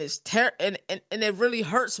rock, and and it really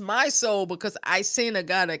hurts my soul because I seen a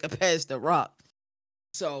guy that could pass the rock.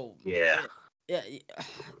 So yeah. yeah,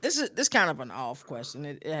 this kind of an off question.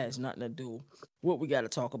 It has nothing to do what we got to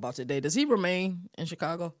talk about today. Does he remain in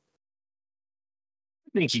Chicago?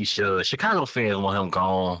 I think he should. Chicago fans want him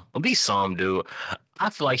gone. At least some do. I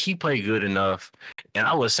feel like he played good enough. And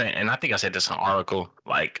I was saying, and I think I said this in an article,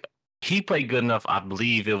 like he played good enough. I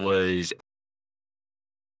believe it was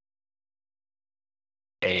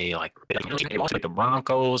they lost like the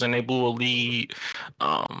Broncos and they blew a lead.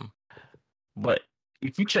 Um, but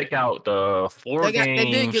if you check out the four They did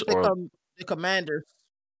games get or the Commanders,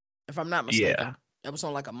 if I'm not yeah, mistaken. That was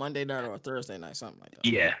on like a Monday night or a Thursday night, something like that.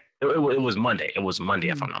 yeah. It was Monday. It was Monday,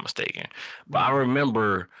 if I'm Mhm. not mistaken. But I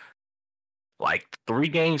remember like 3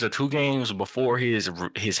 games or 2 games before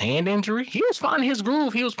his hand injury, he was finding his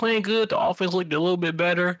groove. He was playing good. The offense looked a little bit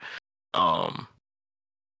better. Um,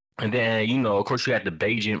 and then of course, you had the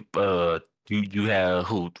Bajent. You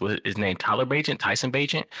have what his name? Tyler Bajent, Tyson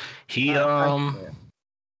Bajent. He Yeah.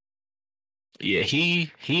 yeah,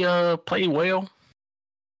 he played well.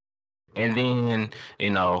 And then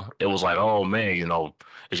it was like, oh man,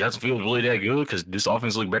 is Justin Fields really that good? Because this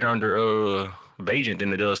offense looked better under Bajent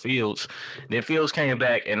than it does Fields. Then Fields came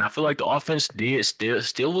back, and I feel like the offense did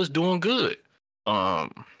still was doing good.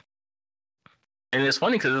 Um, and it's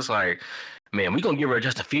funny because it's like, man, we gonna get rid of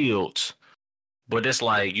Justin Fields, but it's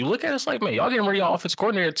like you look at it, it's like, man, y'all getting rid of your offense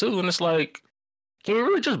coordinator too, and it's like, can you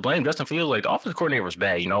really just blame Justin Fields? Like the offense coordinator was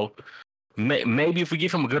bad, Maybe if we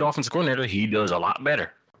give him a good offensive coordinator, he does a lot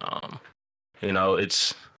better.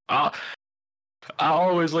 It's I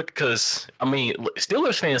always look because I mean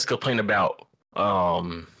Steelers fans complain about who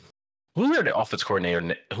are the offense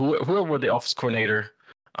coordinator whoever were the offense coordinator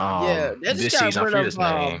Yeah, they just this got season. I rid forget of his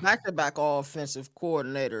name. back-to-back offensive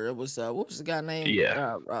coordinator. It was what was the guy named?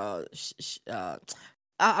 Yeah,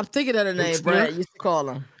 I'm thinking of the name Fitzner. Brad used to call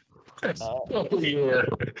him. Yeah,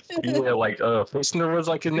 yeah, like Fitzner was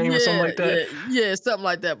like his name or something Yeah, like that. yeah, something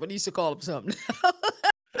like that. But he used to call him something.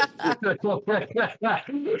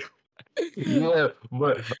 Yeah,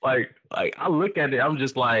 but like I look at it, I'm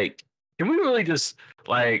just like, can we really just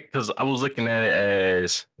because I was looking at it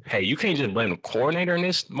as, hey, you can't just blame the coordinator in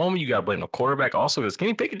this moment. You got to blame the quarterback also because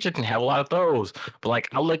Kenny Pickett just didn't have a lot of throws. But like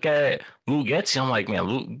I look at Lou Getzy, I'm like, man,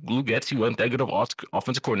 Lou Getzy wasn't that good of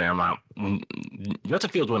offensive coordinator. I'm like, Justin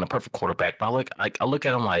Fields wasn't a perfect quarterback, but I look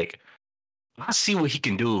at him like I see what he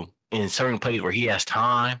can do in certain plays where he has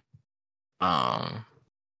time. Um,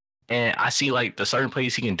 and I see like the certain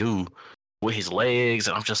plays he can do with his legs,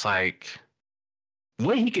 and I'm just like,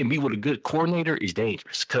 what he can be with a good coordinator is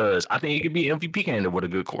dangerous because I think he could be an MVP candidate with a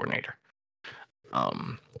good coordinator.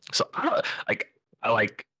 Um, so I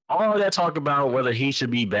like all that talk about whether he should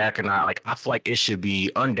be back or not. Like I feel like it should be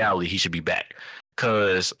undoubtedly he should be back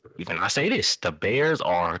because even I say this, the Bears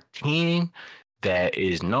are a team that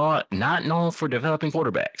is not known for developing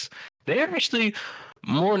quarterbacks. They're actually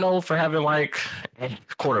more known for having like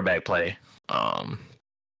quarterback play.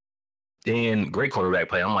 Then great quarterback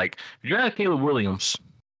play. I'm like, if you have Caleb Williams,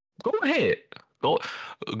 go ahead. Go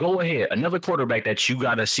ahead. Another quarterback that you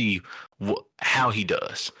got to see how he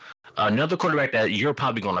does. Another quarterback that you're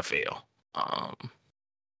probably going to fail.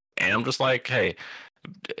 And I'm just like, hey,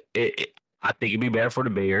 I think it'd be better for the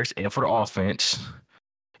Bears and for the offense.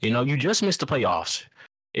 You just missed the playoffs.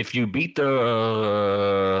 If you beat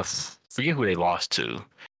the forget who they lost to,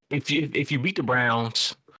 if you beat the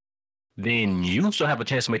Browns, then you still have a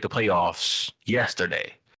chance to make the playoffs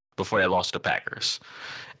yesterday before they lost to the Packers.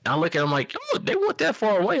 And I look at them like, oh, they weren't that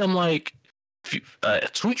far away. I'm like,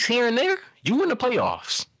 tweaks here and there, you win the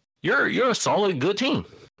playoffs. You're a solid, good team.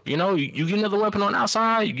 You get another weapon on the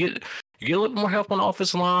outside. You get a little more help on the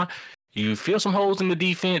offensive line. You fill some holes in the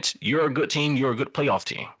defense. You're a good team. You're a good playoff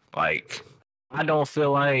team. Like, I don't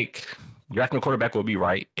feel like drafting a quarterback will be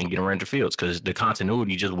right and getting Ranger Fields because the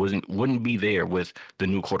continuity just wouldn't be there with the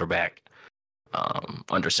new quarterback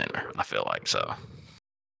under center. I feel like so.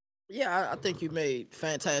 Yeah, I think you made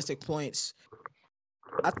fantastic points.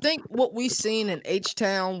 I think what we've seen in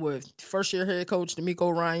H-Town with first-year head coach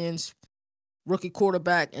DeMeco Ryans, rookie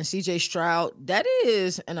quarterback, and C.J. Stroud, that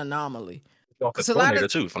is an anomaly. Offensive coordinator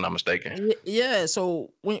too, if I'm not mistaken. Yeah,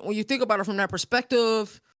 so when you think about it from that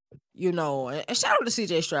perspective, and shout out to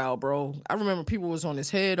C.J. Stroud, bro. I remember people was on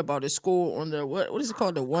his head about his score on the what is it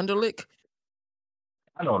called, the Wonderlic?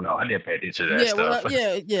 I don't know. I didn't pay attention to that stuff.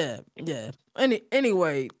 Yeah.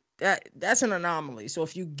 Anyway, that's an anomaly. So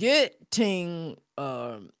if you get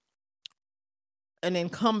an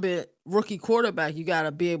incumbent rookie quarterback, you got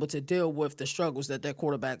to be able to deal with the struggles that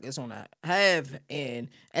quarterback is going to have. And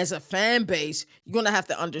as a fan base, you're going to have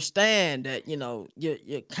to understand that,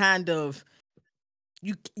 you're kind of,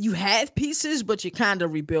 you have pieces, but you're kind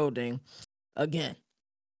of rebuilding again.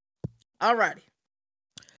 All righty.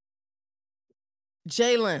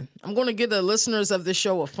 Jalen, I'm going to give the listeners of this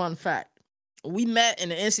show a fun fact. We met in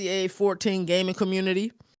the NCAA 14 gaming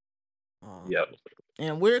community. Yep.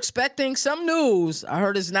 And we're expecting some news. I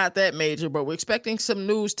heard it's not that major, but we're expecting some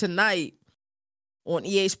news tonight on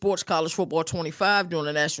EA Sports College Football 25 during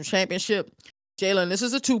the national championship. Jalen, this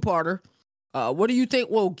is a two-parter. What do you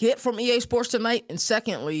think we'll get from EA Sports tonight? And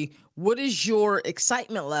secondly, what is your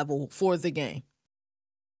excitement level for the game?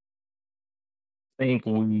 I think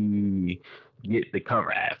we get the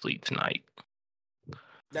cover athlete tonight.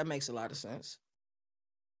 That makes a lot of sense.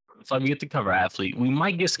 So we get the cover athlete. We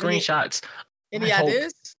might get screenshots. Any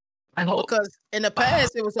ideas? I hope. Because in the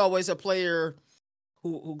past, it was always a player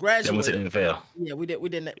who graduated. That was in the NFL. Yeah, we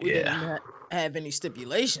didn't have any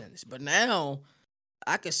stipulations. But now,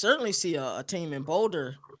 I could certainly see a team in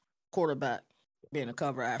Boulder quarterback being a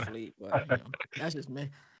cover athlete. But that's just me.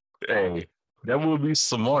 Hey, that would be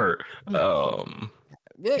smart.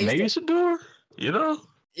 Maybe Shador, Yeah,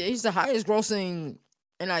 he's the highest grossing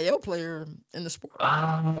NIL player in the sport.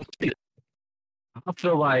 I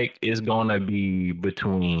feel like it's gonna be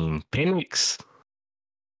between Penix,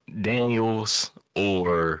 Daniels,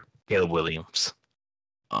 or Caleb Williams.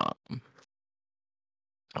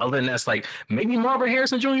 Other than that's like maybe Marvin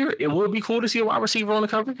Harrison Jr. It would be cool to see a wide receiver on the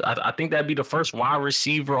cover. I think that'd be the first wide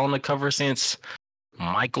receiver on the cover since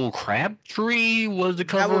Michael Crabtree was the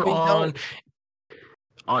cover on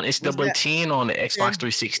SW10 on the Xbox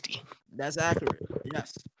 360. That's accurate.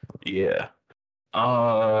 Yes. Yeah.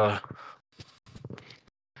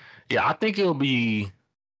 Yeah, I think it'll be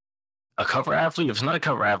a cover athlete. If it's not a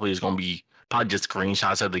cover athlete, it's gonna be probably just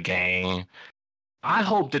screenshots of the game. I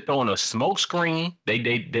hope they're throwing a smoke screen. They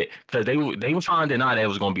because they were trying to deny that it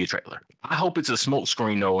was gonna be a trailer. I hope it's a smoke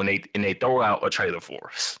screen though, and they throw out a trailer for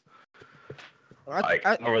us.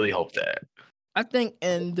 I really hope that. I think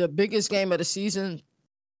in the biggest game of the season,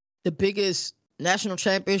 the biggest national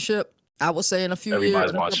championship, I would say in a couple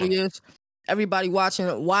years, everybody watching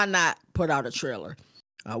it. Why not put out a trailer?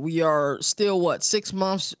 We are still 6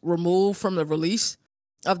 months removed from the release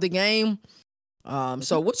of the game.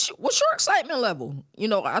 So what's your excitement level?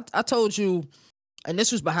 I told you, and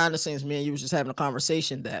this was behind the scenes, me and you was just having a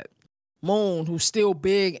conversation that Moon, who's still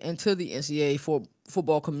big into the NCAA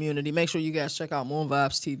football community, make sure you guys check out Moon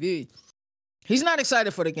Vibes TV. He's not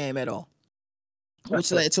excited for the game at all,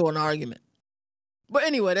 which led to an argument. But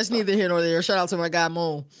anyway, that's neither here nor there. Shout out to my guy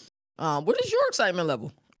Moon. What is your excitement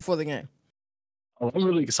level for the game? I'm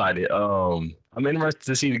really excited. I'm interested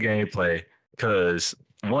to see the gameplay because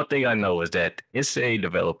one thing I know is that NCAA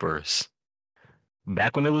developers,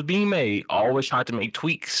 back when it was being made, always tried to make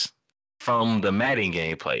tweaks from the Madden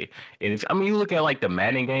gameplay. And you look at like the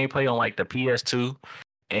Madden gameplay on like the PS2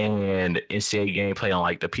 and NCAA gameplay on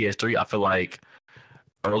like the PS3. I feel like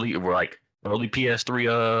early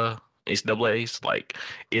PS3 NCAAs, like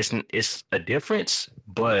it's a difference,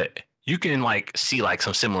 but you can like see like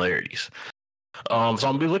some similarities. So I'm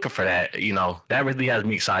gonna be looking for that. That really has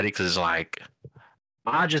me excited because it's like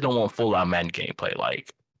I just don't want full out Madden gameplay.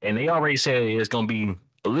 Like, and they already said it's gonna be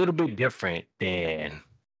a little bit different than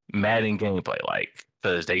Madden gameplay. Like,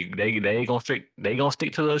 because they gonna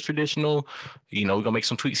stick to those traditional. We're gonna make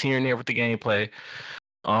some tweaks here and there with the gameplay.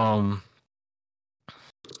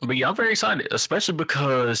 But yeah, I'm very excited, especially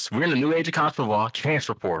because we're in the new age of college football,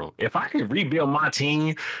 transfer portal. If I can rebuild my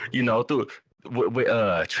team, through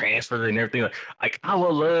with transfers and everything, like I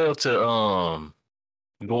would love to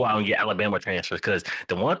go out and get Alabama transfers, because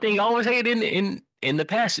the one thing I always hated in the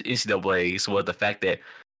past NCAAs was the fact that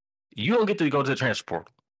you don't get to go to the transfer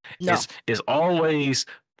portal. No. It's always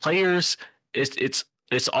players. It's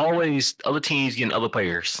always other teams getting other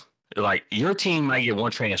players. Like your team might get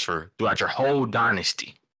one transfer throughout your whole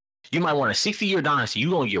dynasty. You might want a 60-year dynasty.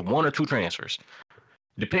 You're gonna get one or two transfers,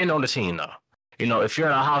 depending on the team, though. If you're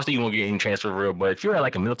at Ohio State, you won't get any transfer real. But if you're at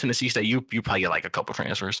like a Middle Tennessee State, you probably get like a couple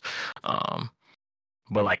transfers.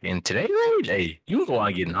 But like in today's age, hey, you can go out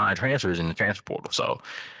and get 9 transfers in the transfer portal. So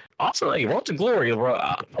also, like, Road to Glory, bro,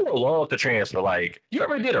 I would love to transfer. Like, you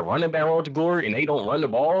ever did a running back Road to Glory and they don't run the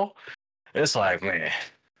ball? It's like, man,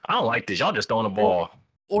 I don't like this. Y'all just throwing the ball.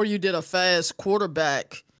 Or you did a fast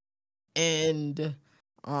quarterback and,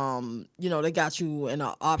 they got you in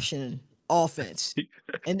an option offense.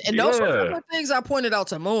 And those were some of the things I pointed out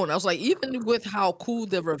to Moon. I was like, even with how cool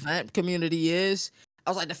the revamped community is, I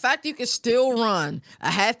was like, the fact you can still run a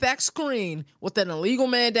halfback screen with an illegal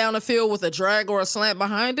man down the field with a drag or a slant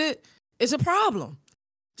behind it is a problem.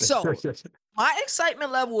 So my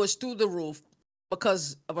excitement level is through the roof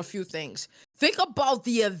because of a few things. Think about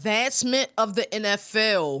the advancement of the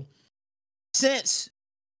NFL since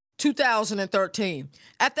 2013.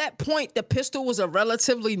 At that point, the pistol was a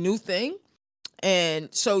relatively new thing. And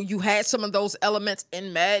so you had some of those elements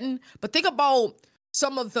in Madden. But think about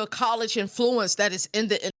some of the college influence that is in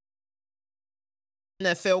the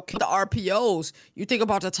NFL, the RPOs. You think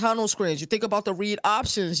about the tunnel screens. You think about the read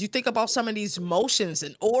options. You think about some of these motions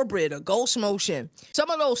in orbit or ghost motion. Some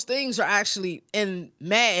of those things are actually in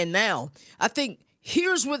Madden now. I think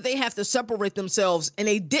here's where they have to separate themselves, and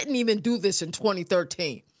they didn't even do this in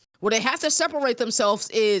 2013. Where they have to separate themselves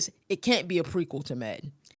is it can't be a prequel to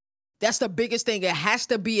Madden. That's the biggest thing. It has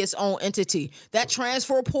to be its own entity. That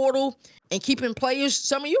transfer portal and keeping players,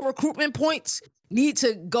 some of your recruitment points need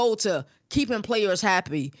to go to keeping players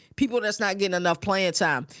happy, people that's not getting enough playing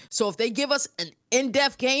time. So if they give us an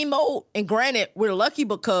in-depth game mode, and granted, we're lucky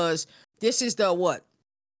because this is the,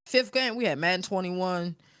 5th game? We had Madden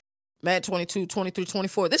 21, Madden 22, 23,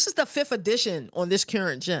 24. This is the 5th edition on this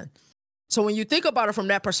current gen. So when you think about it from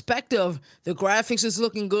that perspective, the graphics is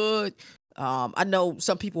looking good. I know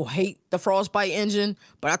some people hate the Frostbite engine,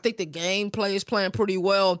 but I think the gameplay is playing pretty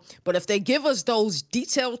well. But if they give us those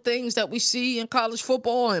detailed things that we see in college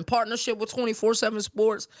football in partnership with 24/7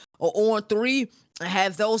 Sports or On3, and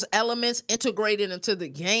have those elements integrated into the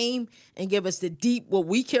game and give us the deep what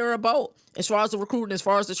we care about as far as the recruiting, as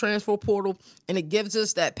far as the transfer portal, and it gives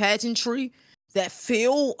us that pageantry, that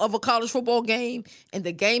feel of a college football game, and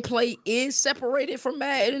the gameplay is separated from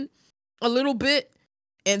Madden a little bit.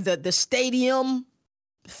 And the stadium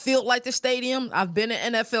feel like the stadium. I've been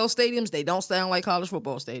in NFL stadiums. They don't sound like college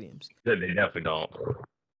football stadiums. They definitely don't.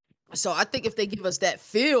 So I think if they give us that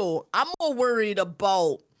feel, I'm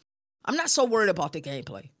not so worried about the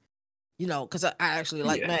gameplay. Because I actually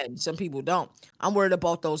like Madden. Some people don't. I'm worried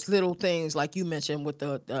about those little things like you mentioned with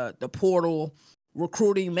the portal,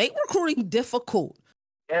 recruiting. Make recruiting difficult.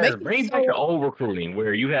 Yeah, bring back the old recruiting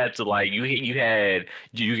where you had to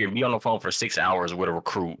you could be on the phone for 6 hours with a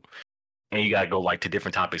recruit, and you gotta go to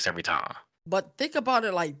different topics every time. But think about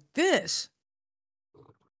it like this: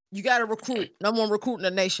 you got to recruit, number one recruit in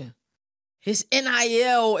the nation. His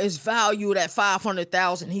NIL is valued at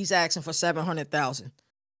 $500,000. He's asking for $700,000.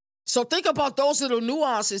 So think about those little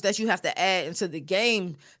nuances that you have to add into the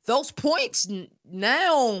game. Those points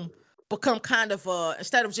now become kind of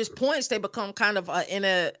instead of just points, they become kind of in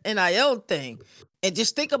a NIL thing. And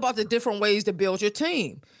just think about the different ways to build your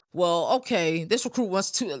team. Well, okay, this recruit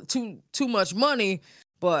wants too much money,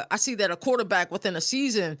 but I see that a quarterback within a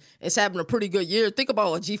season is having a pretty good year. Think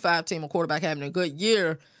about a G5 team, a quarterback having a good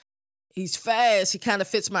year. He's fast. He kind of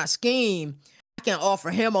fits my scheme. I can offer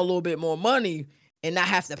him a little bit more money and not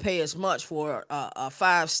have to pay as much for a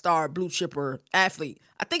 5-star blue chipper athlete.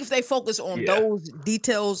 I think if they focus on those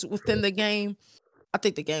details within the game, I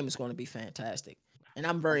think the game is going to be fantastic. And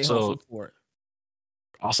I'm very hopeful for it.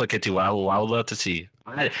 Also, Kitty, what I would love to see.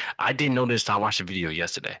 I didn't know this until I watched the video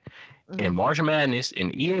yesterday. Mm-hmm. In March Madness,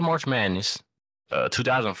 in EA March Madness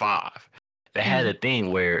 2005, they had a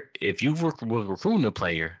thing where if you were recruiting a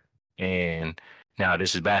player, and now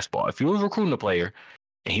this is basketball, if you were recruiting a player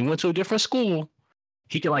and he went to a different school,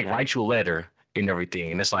 he can write you a letter and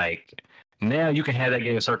everything. And it's now you can have that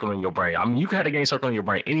game circling in your brain. I mean, you can have that game circling in your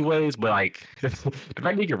brain anyways, but like, if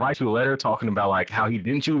I get you write you a letter talking about like how he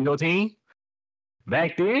didn't choose your team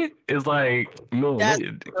back then, it's like, no,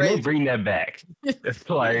 can they bring that back? It's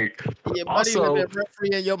like, your buddy also, been referee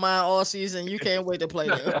in your mind all season. You can't wait to play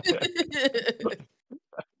them.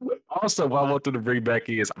 Also, what I want them to bring back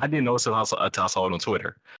is I didn't know until I saw it on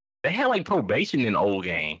Twitter. They had like probation in old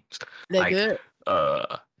games. They like did.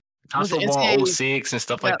 College Football 06 and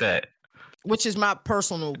stuff like that. Which is my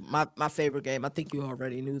personal my favorite game. I think you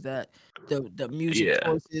already knew that. The music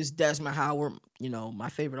choices, Desmond Howard, you know, my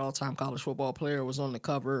favorite all-time college football player, was on the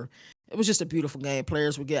cover. It was just a beautiful game.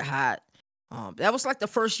 Players would get hot. That was like the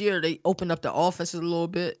first year they opened up the offenses a little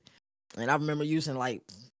bit. And I remember using like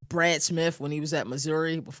Brad Smith when he was at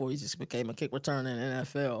Missouri before he just became a kick returner in the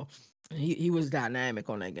NFL. He was dynamic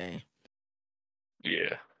on that game.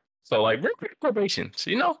 Yeah. So like probation,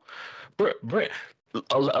 you know,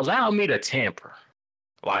 allow me to tamper,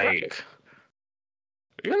 like,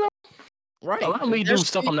 you know, right? Allow me to do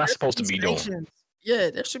stuff I'm not supposed to be doing. Yeah,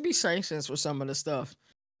 there should be sanctions for some of the stuff.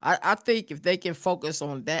 I think if they can focus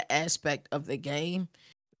on that aspect of the game,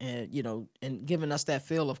 and you know, and giving us that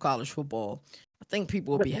feel of college football, I think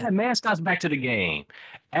people will be add mascots back to the game.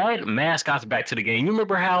 Add mascots back to the game. You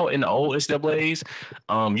remember how in the old NCAAs,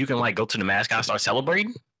 you can like go to the mascot, start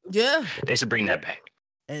celebrating? Yeah, they should bring that back.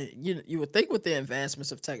 And you would think with the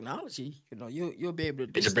advancements of technology, you know, you'll be able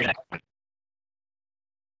to do that.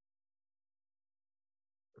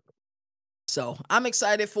 So I'm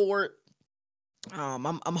excited for it.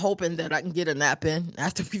 I'm hoping that I can get a nap in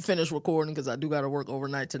after we finish recording because I do got to work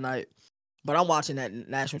overnight tonight. But I'm watching that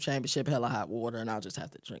national championship hella hot water, and I'll just have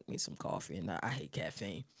to drink me some coffee. And I hate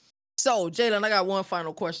caffeine. So Jalen, I got one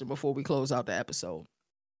final question before we close out the episode.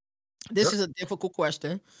 This is a difficult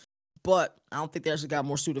question, but I don't think there's a guy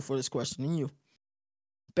more suited for this question than you.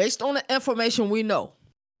 Based on the information we know,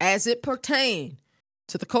 as it pertains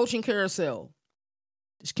to the coaching carousel,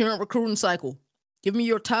 this current recruiting cycle, give me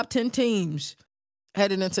your top 10 teams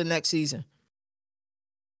heading into next season.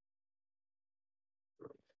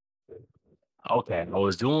 Okay, I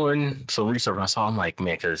was doing some research and I saw, I'm like,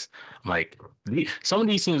 man, because I'm like, some of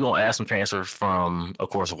these teams gonna add some transfers from, of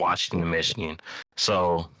course, Washington and Michigan.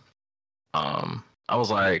 So, I was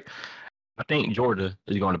like, I think Georgia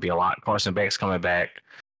is going to be a lot. Carson Beck's coming back.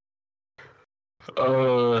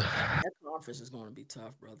 That conference is going to be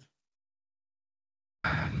tough, brother.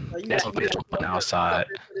 That's on the outside.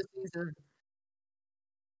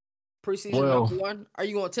 Preseason number one. Are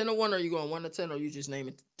you going 10-1 or are you going 1-10 or are you just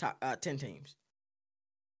naming top 10 teams?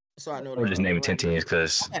 So I know. We're just naming 10 teams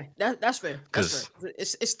because that's fair. That's fair.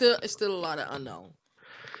 It's still a lot of unknown.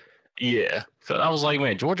 Yeah, so I was like,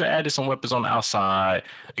 man, Georgia added some weapons on the outside.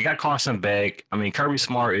 You got Carson Beck. I mean, Kirby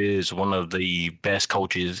Smart is one of the best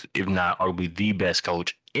coaches, if not arguably the best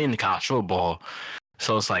coach in college football.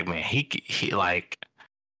 So it's like, man, he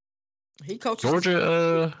coaches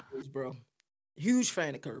Georgia. Bro, huge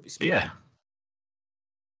fan of Kirby Smart. Yeah.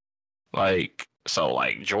 Like, so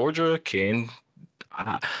like Georgia can,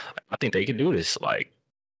 I think they can do this. Like,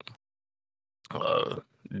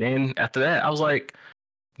 then after that, I was like,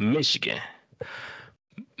 Michigan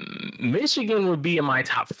would be in my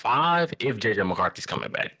top 5 if JJ McCarthy's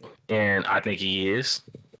coming back, and I think he is.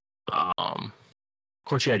 Of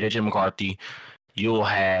course, you have JJ McCarthy. You'll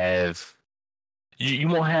have you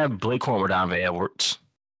won't have Blake Corum or Donovan Edwards,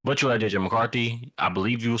 but you'll have JJ McCarthy. I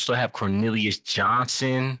believe you'll still have Cornelius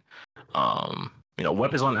Johnson. You know,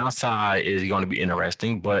 weapons on the outside is going to be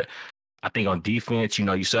interesting, but I think on defense, you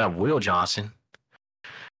know, you still have Will Johnson.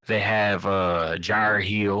 They have Jair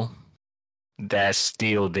Hill that's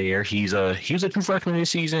still there. He was a true freshman this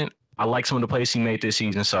season. I like some of the plays he made this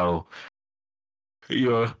season. So,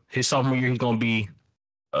 his sophomore year, he's going to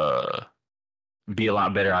be a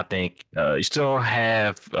lot better, I think. You still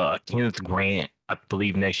have Kenneth Grant, I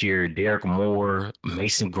believe, next year. Derek Moore,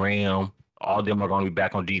 Mason Graham, all of them are going to be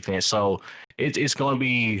back on defense. So, it's going to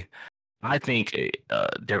be, I think,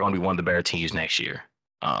 they're going to be one of the better teams next year.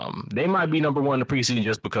 They might be number 1 in the preseason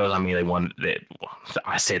just because, I mean, they won that.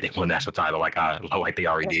 I said they won the national title like they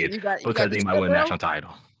already did because they might win the national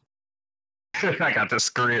title. I got the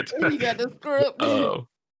script. You got the script.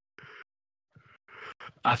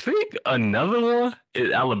 I think another one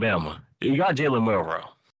is Alabama. You got Jalen Milroe.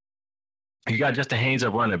 You got Justin Haynes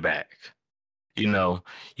at running back. You know,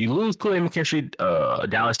 you lose Clay McKinstry,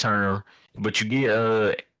 Dallas Turner, but you get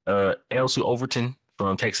Elsu Overton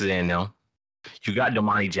from Texas A&M. You got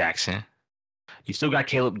Domani Jackson. You still got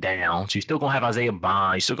Caleb Downs. You still gonna have Isaiah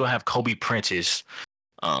Bond. You still gonna have Kobe Prentice.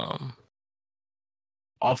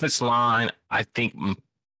 Offensive line, I think,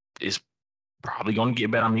 is probably going to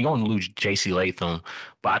get better. I mean, you're going to lose J.C. Latham,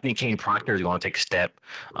 but I think Kane Proctor is going to take a step.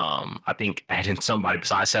 I think adding somebody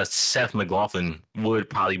besides Seth McLaughlin would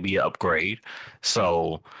probably be an upgrade.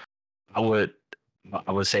 So I would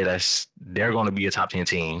say they're going to be a top 10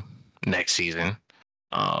 team next season.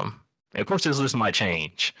 And of course, this list might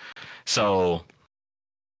change. So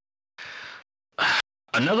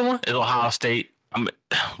another one is Ohio State.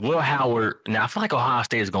 Will Howard. Now I feel like Ohio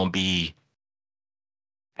State is going to be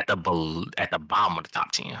at the bottom of the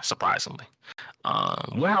top 10, surprisingly.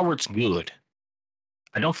 Will Howard's good.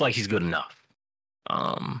 I don't feel like he's good enough.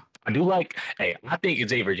 I do like. Hey, I think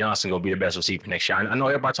Xavier Johnson gonna be the best receiver next year. I know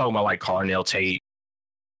everybody talking about like Carnell Tate.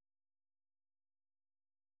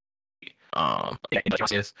 I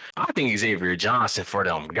think Xavier Johnson for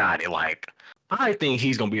them got it. Like, I think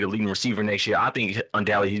he's gonna be the leading receiver next year. I think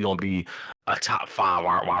undoubtedly he's gonna be a top 5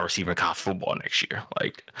 wide receiver in college football next year.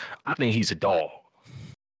 Like, I think he's a dog.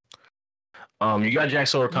 You got Jack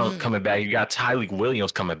Sawyer coming back. You got Tyleek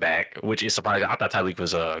Williams coming back, which is surprising. I thought Tyleek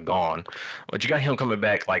was gone, but you got him coming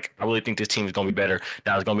back. Like, I really think this team is going to be better.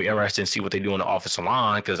 Now it's going to be interesting to see what they do on the offensive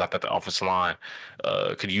line, because I thought the offensive line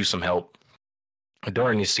could use some help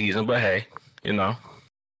during this season. But hey, you know.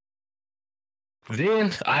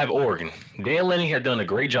 Then I have Oregon. Dan Lanning had done a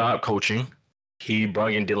great job coaching. He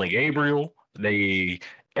brought in Dylan Gabriel. Evan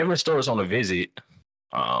Sturrid's on a visit.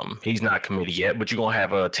 He's not committed yet, but you're gonna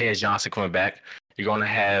have Tez Johnson coming back. You're gonna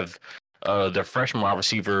have the freshman wide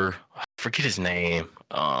receiver. I forget his name.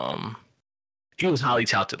 He was highly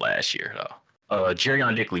touted last year, though.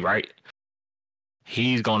 Jerrion Dickley, right?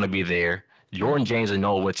 He's gonna be there. Jordan James and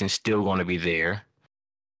Noah Whitson's still gonna be there.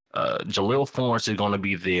 Jaleel Forrest is gonna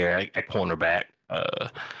be there at cornerback.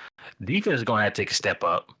 Defense is gonna have to take a step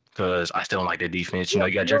up, because I still don't like their defense. You know,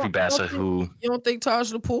 you got Jeffrey Bassa, who... You don't think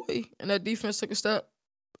Taj Lapoy and that defense took a step?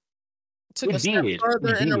 Took a step did.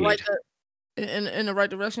 further in the right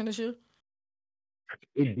direction this year?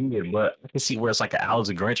 It did, but I can see where it's like an Alex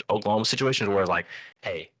Grinch, Oklahoma situation where it's like,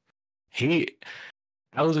 hey,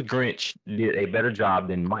 Alex Grinch did a better job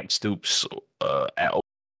than Mike Stoops at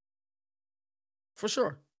For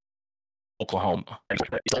sure. Oklahoma.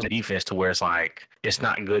 It's the defense to where it's like, it's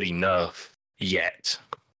not good enough yet.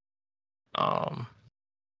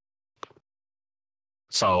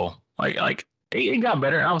 So like it got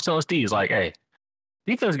better. I was telling Steve, like, hey,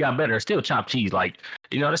 defense got better. It's still chopped cheese. Like,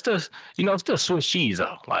 it's still Swiss cheese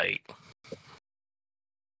though. Like,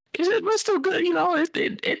 it's still good.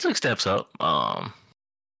 It took steps up.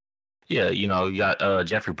 Yeah, you got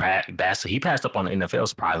Jeffrey Bassett. He passed up on the NFL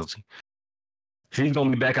surprisingly. He's gonna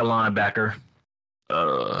be back at linebacker.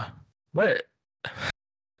 But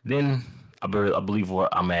then I believe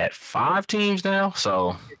I'm at 5 teams now.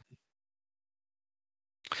 So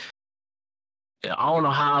yeah, I don't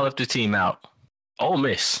know how I left the team out. Ole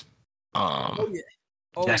Miss.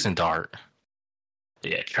 Jackson Dart.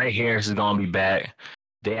 Yeah, Trey Harris is gonna be back.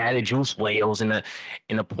 They added Juice Wales from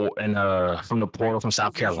the portal from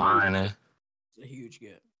South Carolina. It's a huge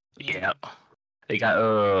get. Yeah. They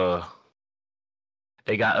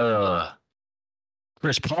got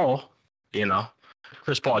Chris Paul,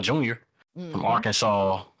 Chris Paul Jr. From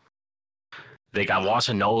Arkansas. They got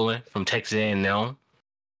Watson Nolan from Texas A&M.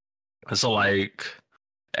 So, like,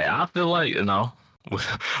 I feel like, with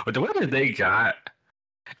the weapons they got,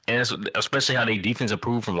 and especially how their defense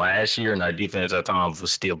improved from last year, and their defense at times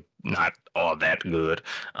was still not all that good.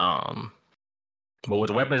 But with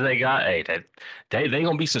the weapons they got, hey, they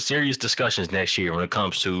gonna be some serious discussions next year when it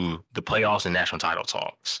comes to the playoffs and national title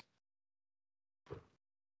talks.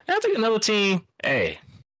 And I think another team, hey,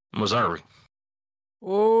 Missouri.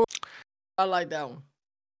 Oh, I like that one.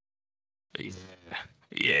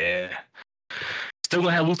 Yeah. Still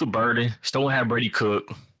gonna have Luther Burden. Still gonna have Brady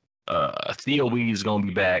Cook. Theo Weed is gonna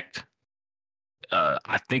be back.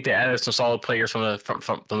 I think they added some solid players from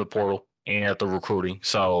the portal and the recruiting.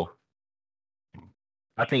 So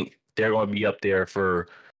I think they're gonna be up there for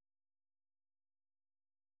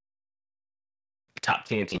top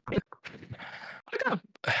 10 team.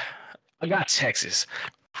 I got Texas.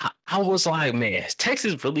 I was like, man,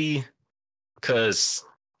 Texas really, because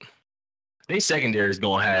their secondary is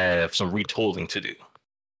gonna have some retooling to do.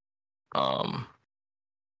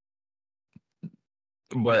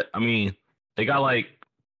 But I mean, they got like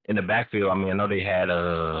in the backfield. I mean, I know they had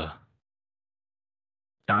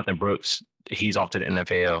Jonathan Brooks. He's off to the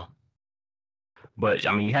NFL. But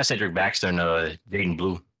I mean, you have Cedric Baxter and Jaden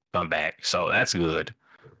Blue come back, so that's good.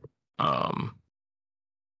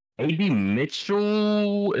 A.B.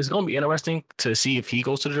 Mitchell is going to be interesting to see if he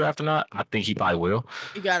goes to the draft or not. I think he probably will.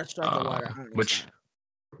 You got to strike the water. Which,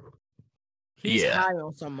 he's high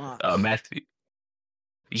on some mocks. Matthew.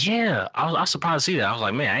 Yeah, I was surprised to see that. I was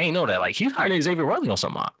like, man, I ain't know that. Like, he's hired Xavier Worthy on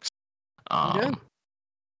some mocks. Yeah.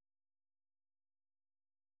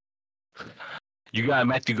 You got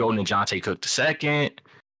Matthew Golden and Jonte Cook II.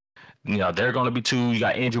 You know, they're going to be two. You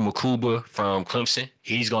got Andrew Makuba from Clemson.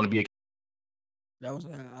 He's going to be a That was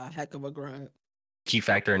a heck of a grind. key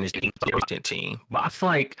factor in this team. But I feel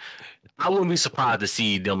like I wouldn't be surprised to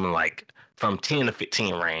see them in like from 10 to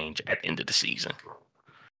 15 range at the end of the season.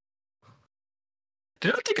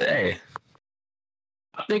 Did I think, hey,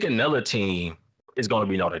 I think another team is going to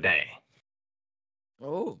be Notre Dame.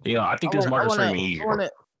 Oh, you know, I think this Marcus Freeman year.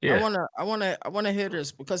 I want to hear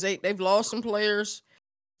this because they've lost some players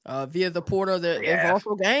via the portal. They've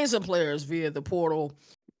also gained some players via the portal.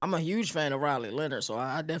 I'm a huge fan of Riley Leonard, so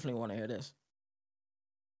I definitely want to hear this.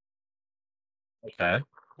 Okay.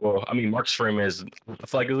 Well, I mean, Marcus Freeman is, I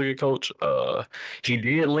feel like he's a good coach. He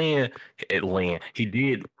did land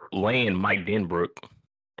Mike Denbrook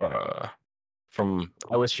from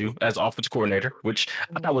LSU as offensive coordinator, which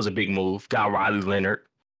I thought was a big move. Got Riley Leonard.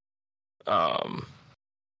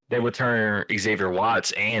 They returned Xavier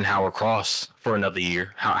Watts and Howard Cross for another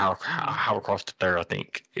year. Howard Cross the third, I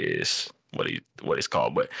think, is what it's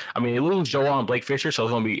called. But I mean, they lose Joel and Blake Fisher, so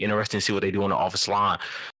it's gonna be interesting to see what they do on the offensive line.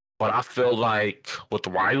 But I feel like with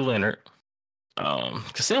Riley Leonard,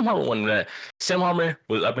 because Sam Hartman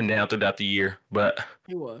was up and down throughout the year, but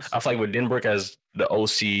he was. I feel like with Denbrook as the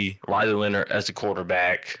OC, Riley Leonard as the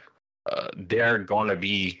quarterback, they're gonna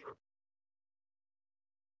be.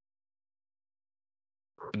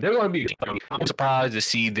 I'm surprised to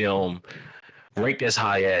see them ranked as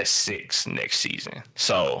high as 6 next season.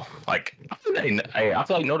 So, like, I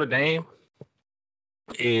feel like Notre Dame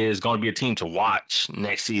is going to be a team to watch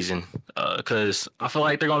next season because I feel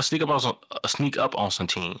like they're going to sneak up on some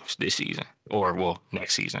teams this season or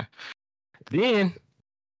next season. Then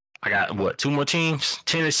I got 2 more teams.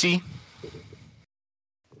 Tennessee.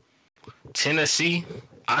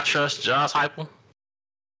 I trust Josh Heupel.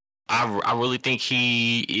 I really think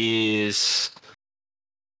he is.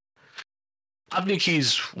 I think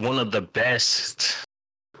he's one of the best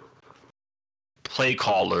play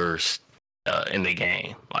callers in the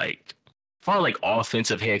game. Like, for like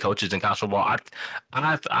offensive head coaches in college football,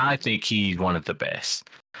 I think he's one of the best.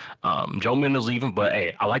 Joe Mendel's leaving, but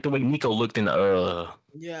hey, I like the way Nico looked in the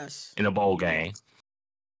in the bowl game.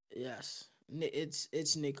 Yes,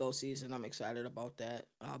 it's Nico season. I'm excited about that.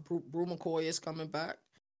 Brew McCoy is coming back.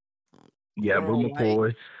 Brew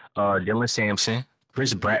McCoy, Dylan Sampson,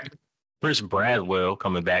 Chris Bradwell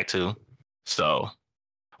coming back too. So,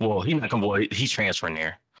 he's not coming. He's transferring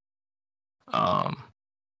there. And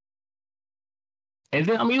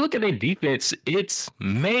then, I mean, look at their defense. It's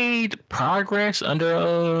made progress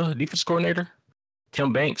under defense coordinator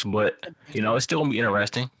Tim Banks, but it's still gonna be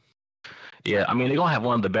interesting. Yeah, I mean, they're gonna have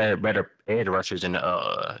one of the better edge rushers in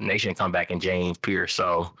the nation come back in James Pierce.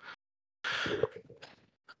 So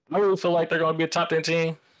I really feel like they're gonna be a top 10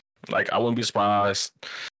 team. Like, I wouldn't be surprised.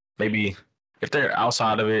 Maybe if they're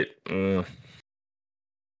outside of it.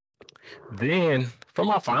 Then for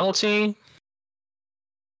my final team,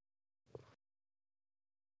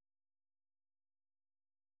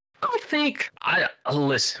 I think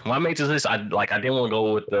listen. When I made this list, I didn't want to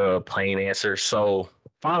go with the plain answer. So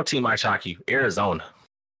final team might shock you, Arizona.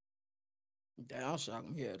 That don't shock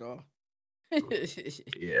me at all.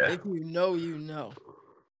 Yeah. If you know, you know.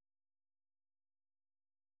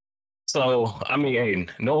 So, I mean, hey,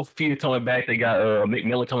 Noah Few coming back. They got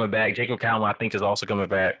McMillan coming back. Jacob Callum, I think, is also coming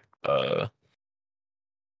back. Then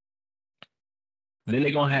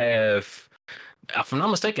they're going to have, if I'm not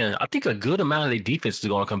mistaken, I think a good amount of their defense is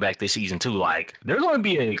going to come back this season, too. Like, they're going to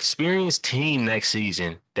be an experienced team next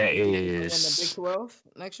season that is... in the Big 12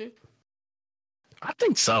 next year? I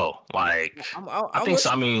think so. Like, I think so.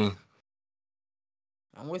 I mean...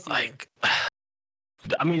 I'm with you. Like...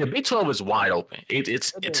 I mean, the Big 12 is wide open. It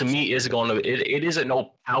isn't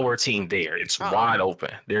no power team there. It's wide open.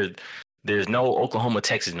 There's no Oklahoma,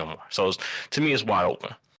 Texas no more. So to me, it's wide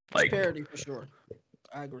open. Like, parity for sure.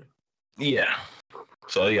 I agree. Yeah.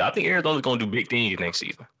 So yeah, I think Arizona's gonna do big things next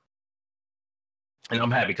season, and I'm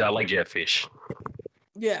happy because I like Jeff Fish.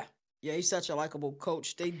 Yeah, he's such a likable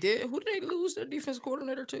coach. Who did they lose their defense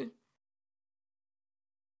coordinator to?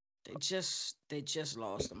 They just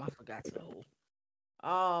lost him. I forgot to who.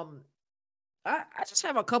 I just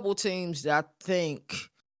have a couple teams that I think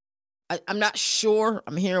I'm not sure.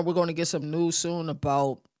 I'm hearing we're going to get some news soon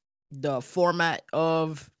about the format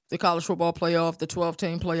of the college football playoff, the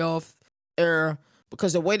 12-team playoff era,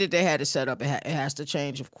 because the way that they had it set up, it has to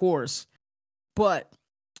change, of course. But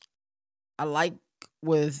I like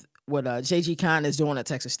with what JG Khan is doing at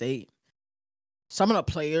Texas State. some of the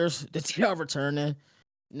players that they are returning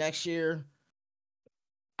next year,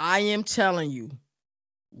 I am telling you,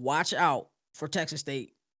 watch out for Texas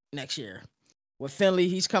State next year. With Finley,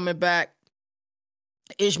 he's coming back.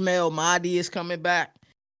 Ishmael Mahdi is coming back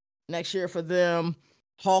next year for them.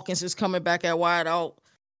 Hawkins is coming back at wide out.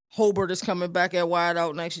 Hobart is coming back at wide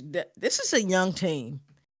out next year. This is a young team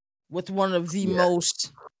with one of the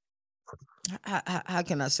most, how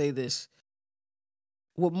can I say this?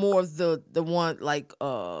 With more of the one like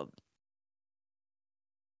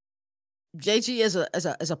JG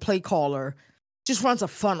as a play caller just runs a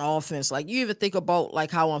fun offense. Like, you even think about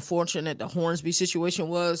like how unfortunate the Hornsby situation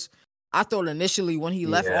was. I thought initially when he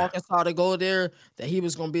left Arkansas to go there that he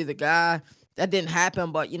was going to be the guy. That didn't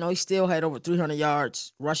happen, but, he still had over 300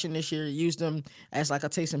 yards rushing this year. He used him as like a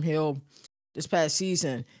Taysom Hill this past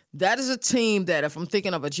season. That is a team that, if I'm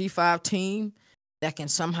thinking of a G5 team that can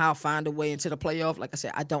somehow find a way into the playoff, like I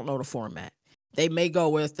said, I don't know the format. They may go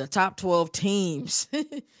with the top 12 teams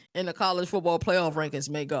in the college football playoff rankings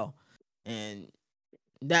may go. And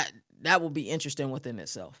that will be interesting within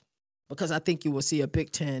itself, because I think you will see a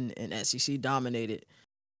Big Ten and SEC dominated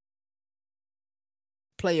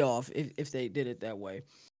playoff if they did it that way.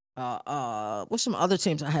 What's some other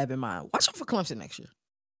teams I have in mind? Watch out for Clemson next year.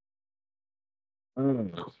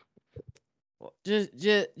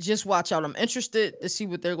 Just watch out. I'm interested to see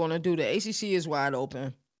what they're going to do. The ACC is wide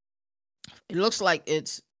open. It looks like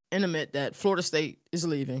it's intimate that Florida State is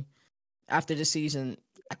leaving after the season.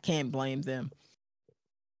 I can't blame them.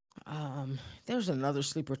 There's another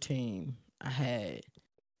sleeper team I had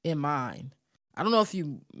in mind. I don't know if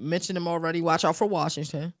you mentioned them already. Watch out for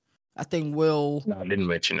Washington. I think Will. No, I didn't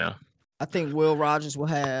mention that. I think Will Rogers will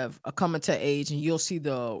have a coming to age, and you'll see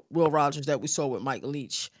the Will Rogers that we saw with Mike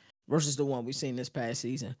Leach versus the one we've seen this past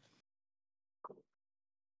season.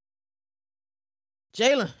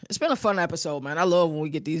 Jalen, it's been a fun episode, man. I love when we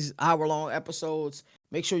get these hour-long episodes.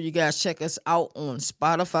 Make sure you guys check us out on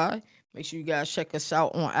Spotify. Make sure you guys check us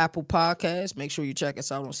out on Apple Podcasts. Make sure you check us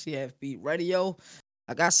out on CFB Radio.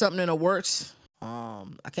 I got something in the works.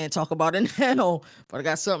 I can't talk about it now, but I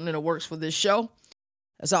got something in the works for this show.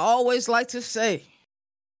 As I always like to say,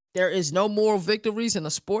 there is no moral victories in a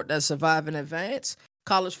sport that survive in advance.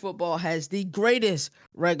 College football has the greatest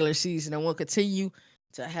regular season and will continue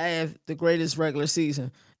to have the greatest regular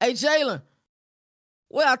season. Hey, Jalen,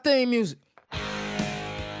 where our theme music?